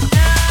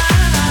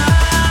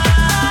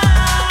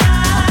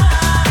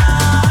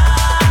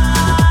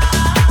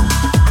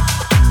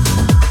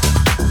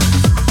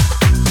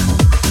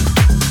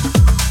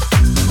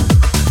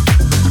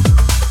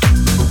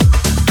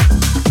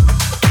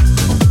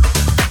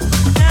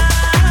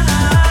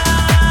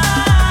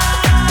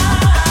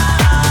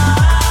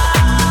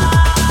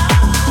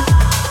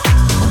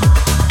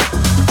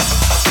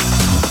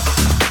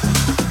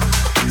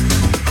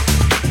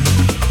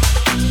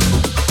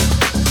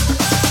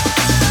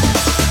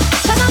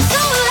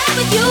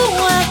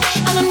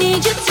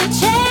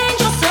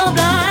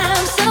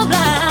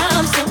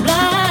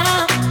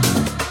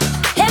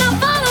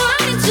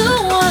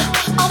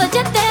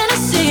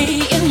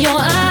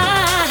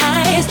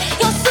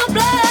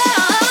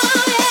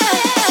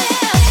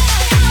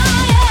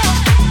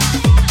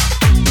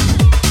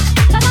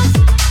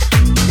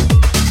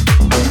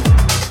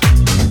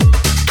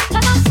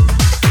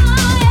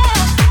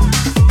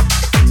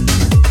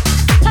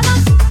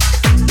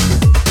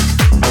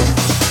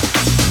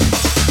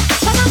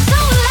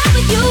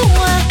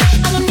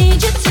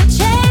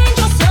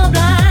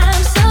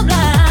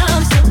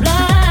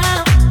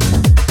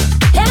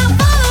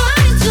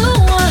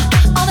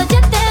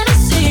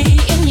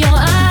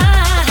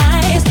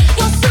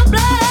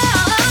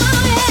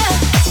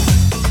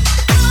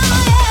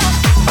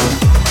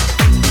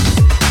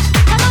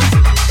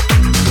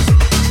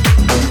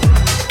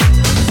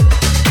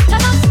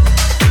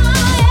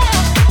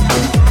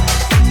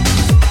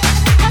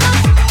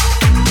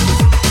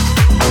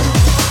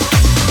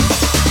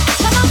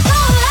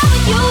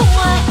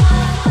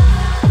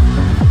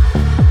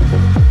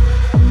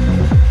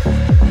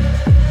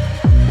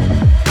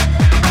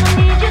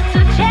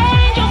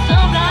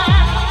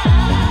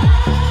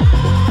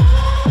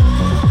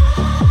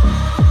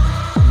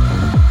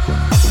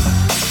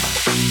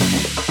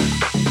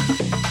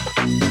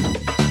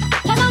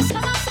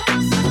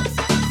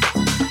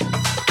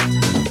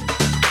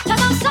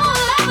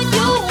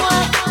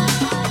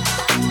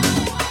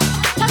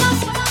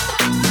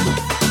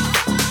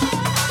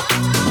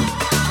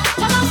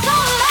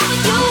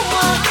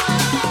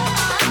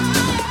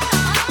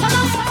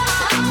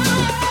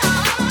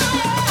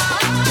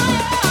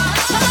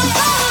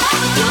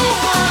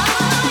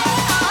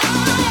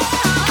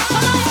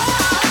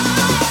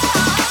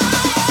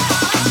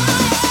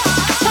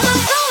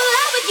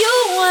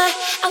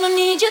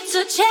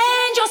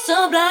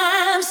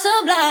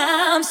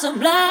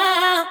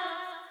 Sublime.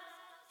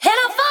 And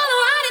I fall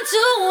right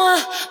into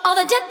all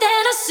the depth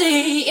that I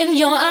see in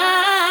your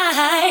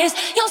eyes.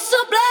 You're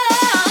sublime.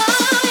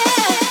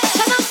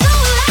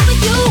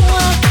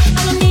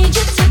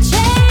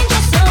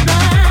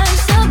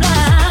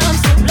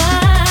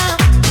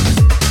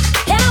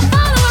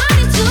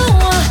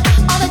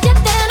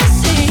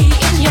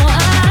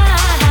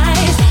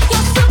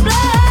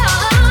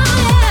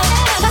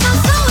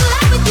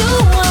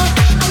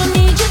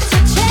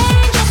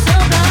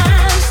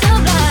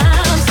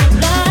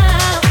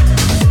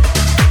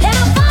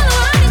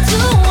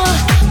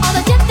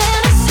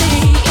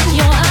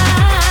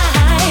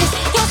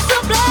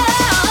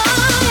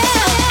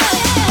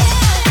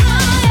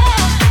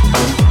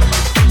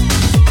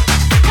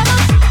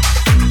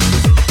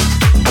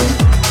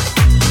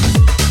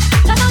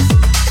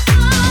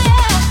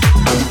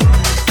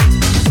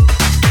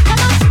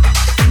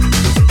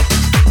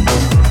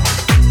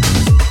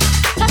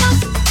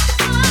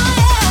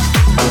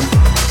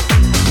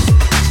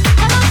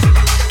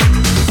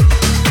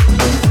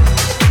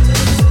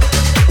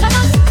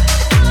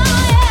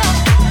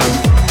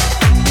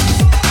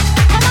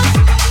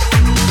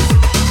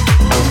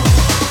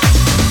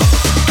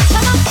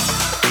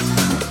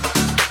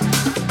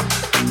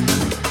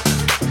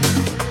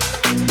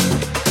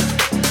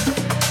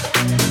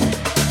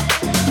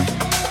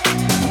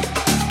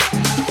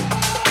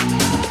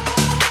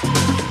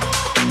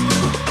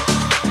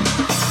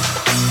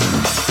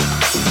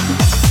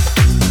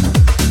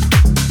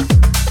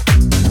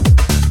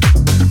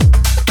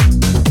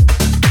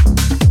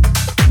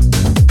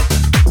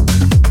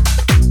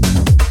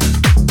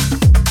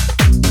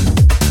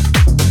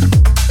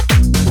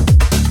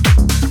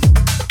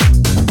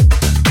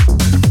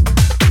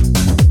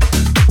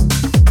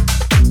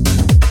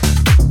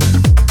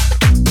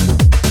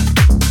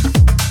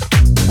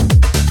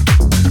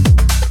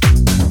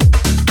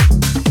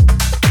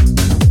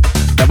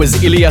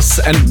 Was Ilias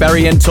and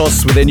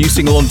Barrientos with their new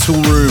single on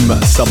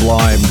Toolroom,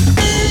 Sublime.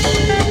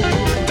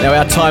 Now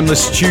our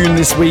timeless tune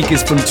this week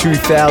is from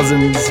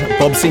 2000s.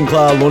 Bob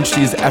Sinclair launched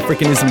his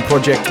Africanism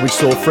project, which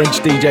saw French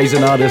DJs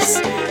and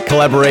artists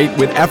collaborate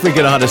with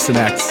African artists and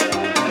acts.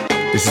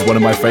 This is one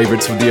of my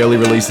favorites from the early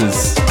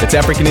releases. It's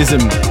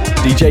Africanism,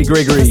 DJ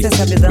Gregory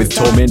with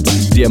Torment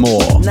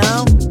d'Amour.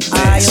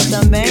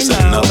 This is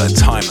another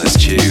timeless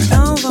tune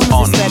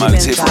on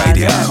Motive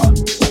Radio.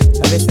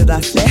 Pra ver se dá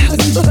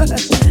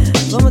certo.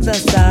 Vamos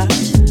dançar.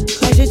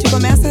 A gente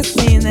começa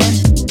assim, né?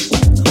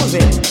 Vamos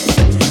ver.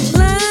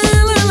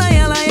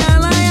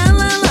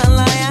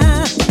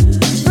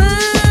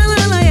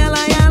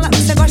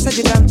 Você gosta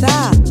de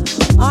cantar?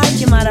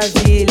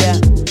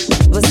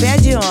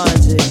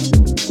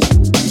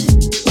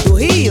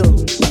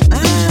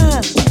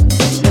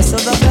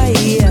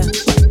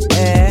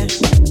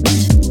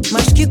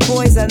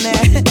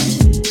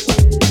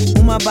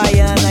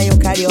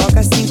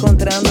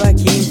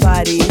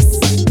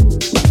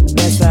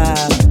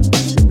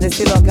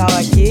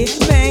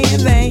 é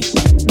bem,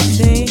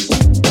 sim.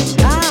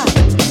 Ah,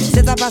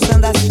 você tá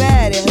passando as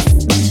férias?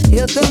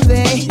 Eu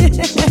também.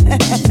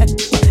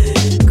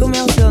 Como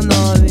é o seu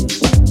nome?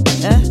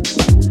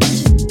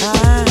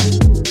 Ah,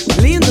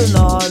 lindo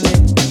nome.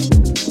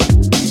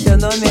 Seu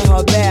nome é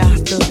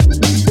Roberto.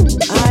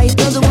 Ah, e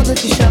todo mundo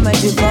te chama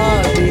de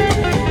Bob.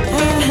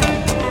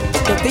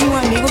 Ah, eu tenho um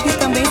amigo que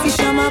também se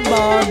chama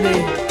Bob.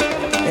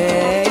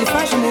 É, ele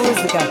faz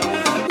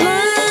música.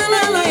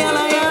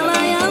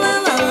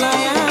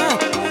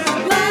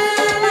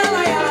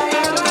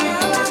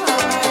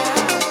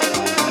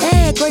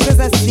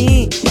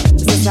 Assim,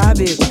 você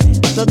sabe,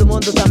 todo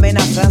mundo também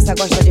na França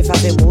gosta de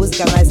fazer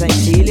música nas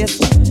Antilhas.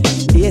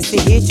 E esse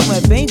ritmo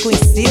é bem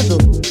conhecido.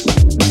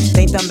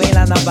 Tem também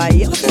lá na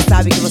Bahia. Você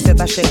sabe que você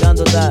tá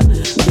chegando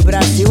do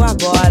Brasil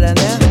agora,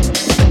 né?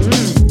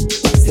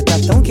 Você tá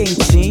tão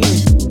quentinho.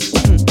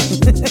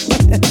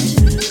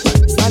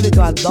 Sabe que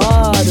eu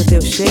adoro o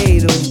teu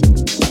cheiro.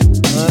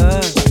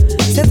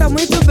 Você tá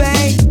muito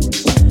bem.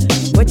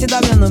 Vou te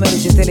dar meu número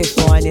de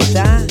telefone,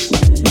 tá?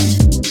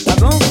 Tá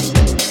bom?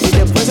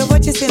 Depois eu vou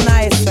te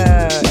ensinar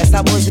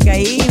essa música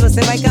aí e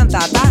você vai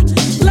cantar, tá?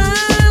 Lá,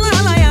 lá,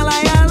 lá, lá,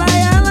 lá, lá, lá,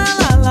 lá,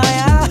 lá, lá.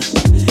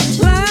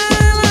 Lá,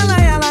 lá, lá,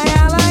 lá,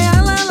 lá,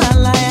 lá, lá, lá,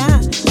 lá.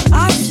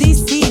 Ah, sim,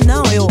 sim,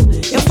 não, eu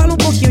falo um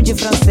pouquinho de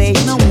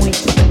francês, não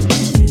muito.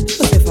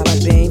 Você fala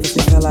bem,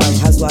 você fala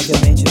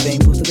razoavelmente bem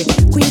português.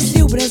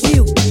 Conheceu o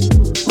Brasil?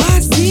 Ah,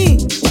 sim!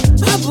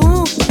 Ah,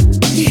 bom!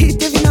 E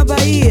teve na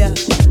Bahia?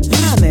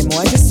 Ah, mais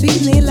moi je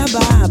suis né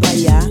là-bas,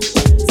 Bahia,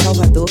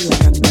 Salvador, la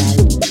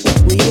capitale.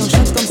 Oui, on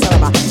chante comme ça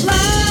là-bas. La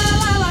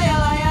la la ya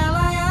la ya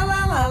la ya la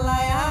la la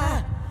ya.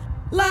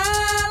 La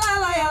la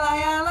la ya la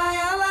ya la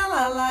ya la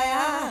la la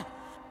ya.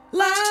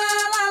 La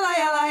la la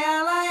ya la ya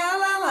la ya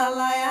la la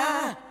la ya.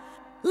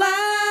 La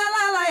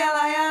la la ya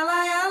la ya la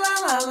ya la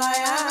la la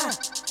ya.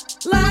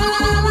 La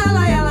la la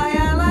ya la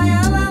ya la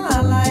ya la la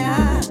la ya.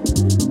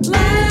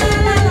 La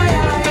la la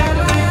ya la ya la ya la la la ya. La la la ya la ya la ya la la la ya. La la la ya la ya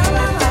la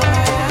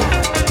ya.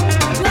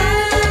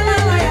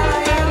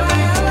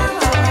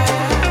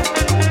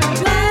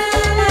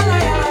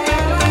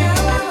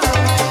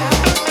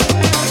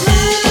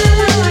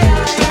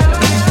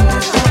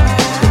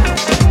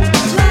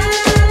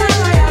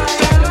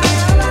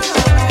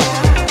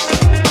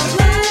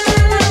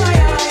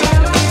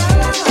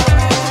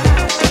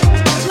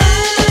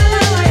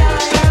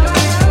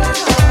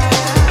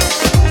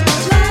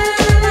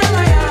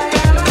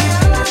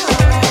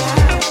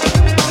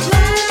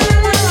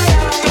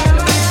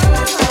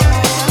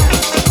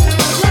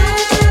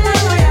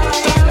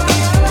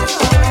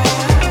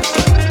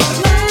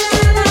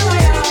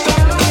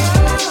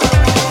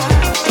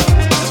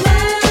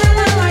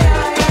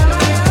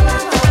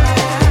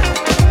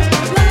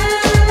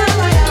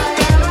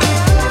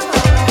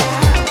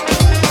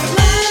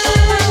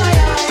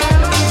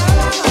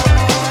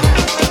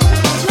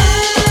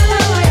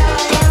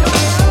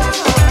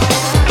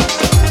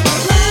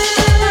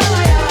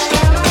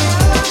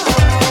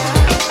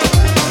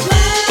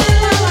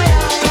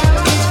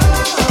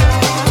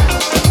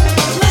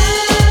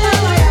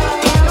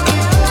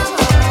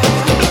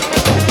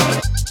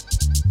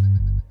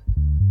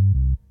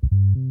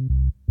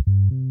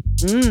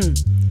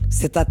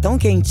 Você tá tão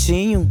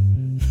quentinho.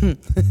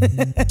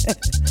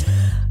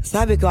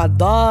 Sabe que eu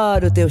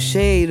adoro o teu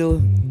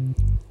cheiro.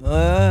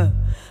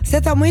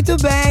 Você tá muito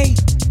bem.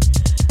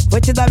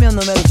 Vou te dar meu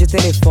número de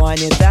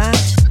telefone, tá?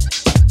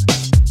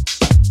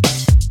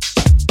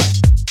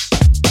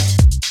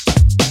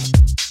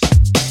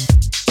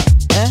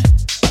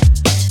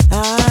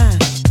 Ah,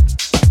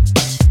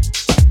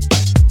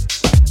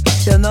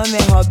 seu nome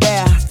é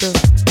Roberto.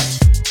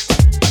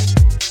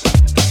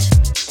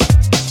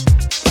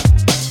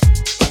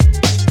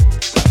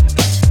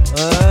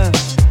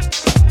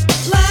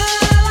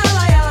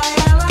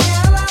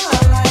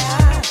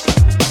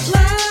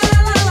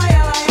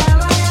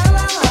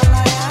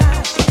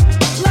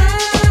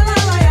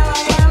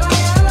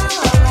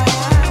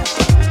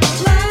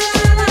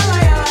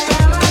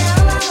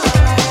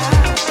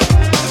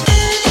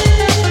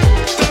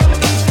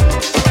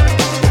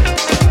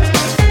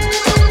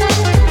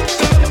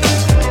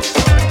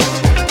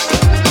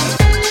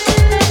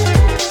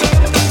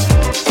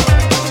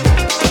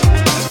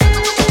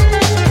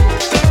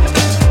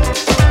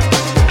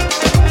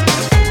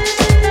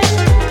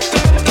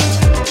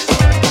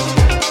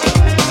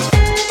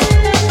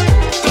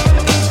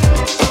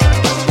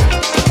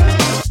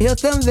 Eu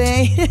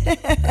também.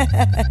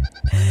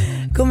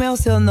 Como é o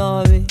seu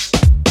nome?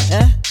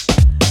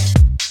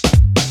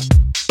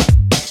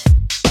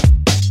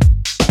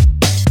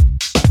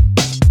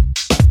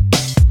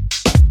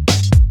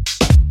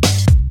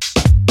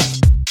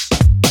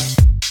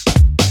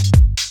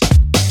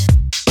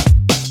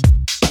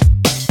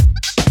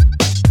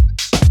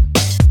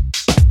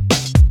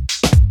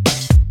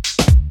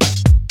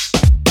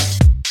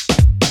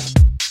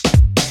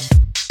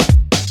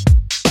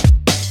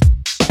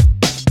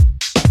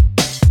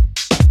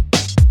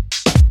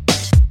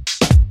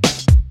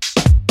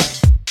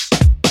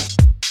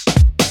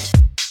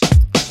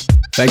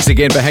 Thanks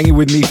again for hanging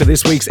with me for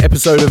this week's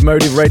episode of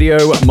Motive Radio.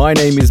 My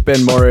name is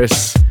Ben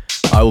Morris.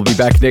 I will be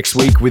back next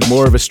week with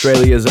more of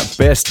Australia's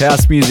best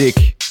house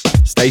music.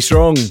 Stay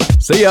strong.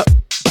 See ya.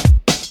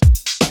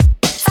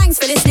 Thanks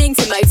for listening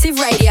to Motive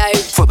Radio.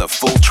 For the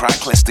full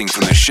track listing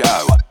from the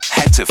show,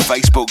 head to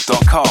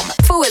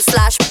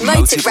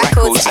facebook.com/Motive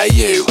Records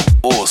AU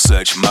or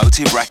search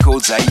Motive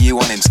Records AU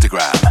on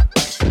Instagram.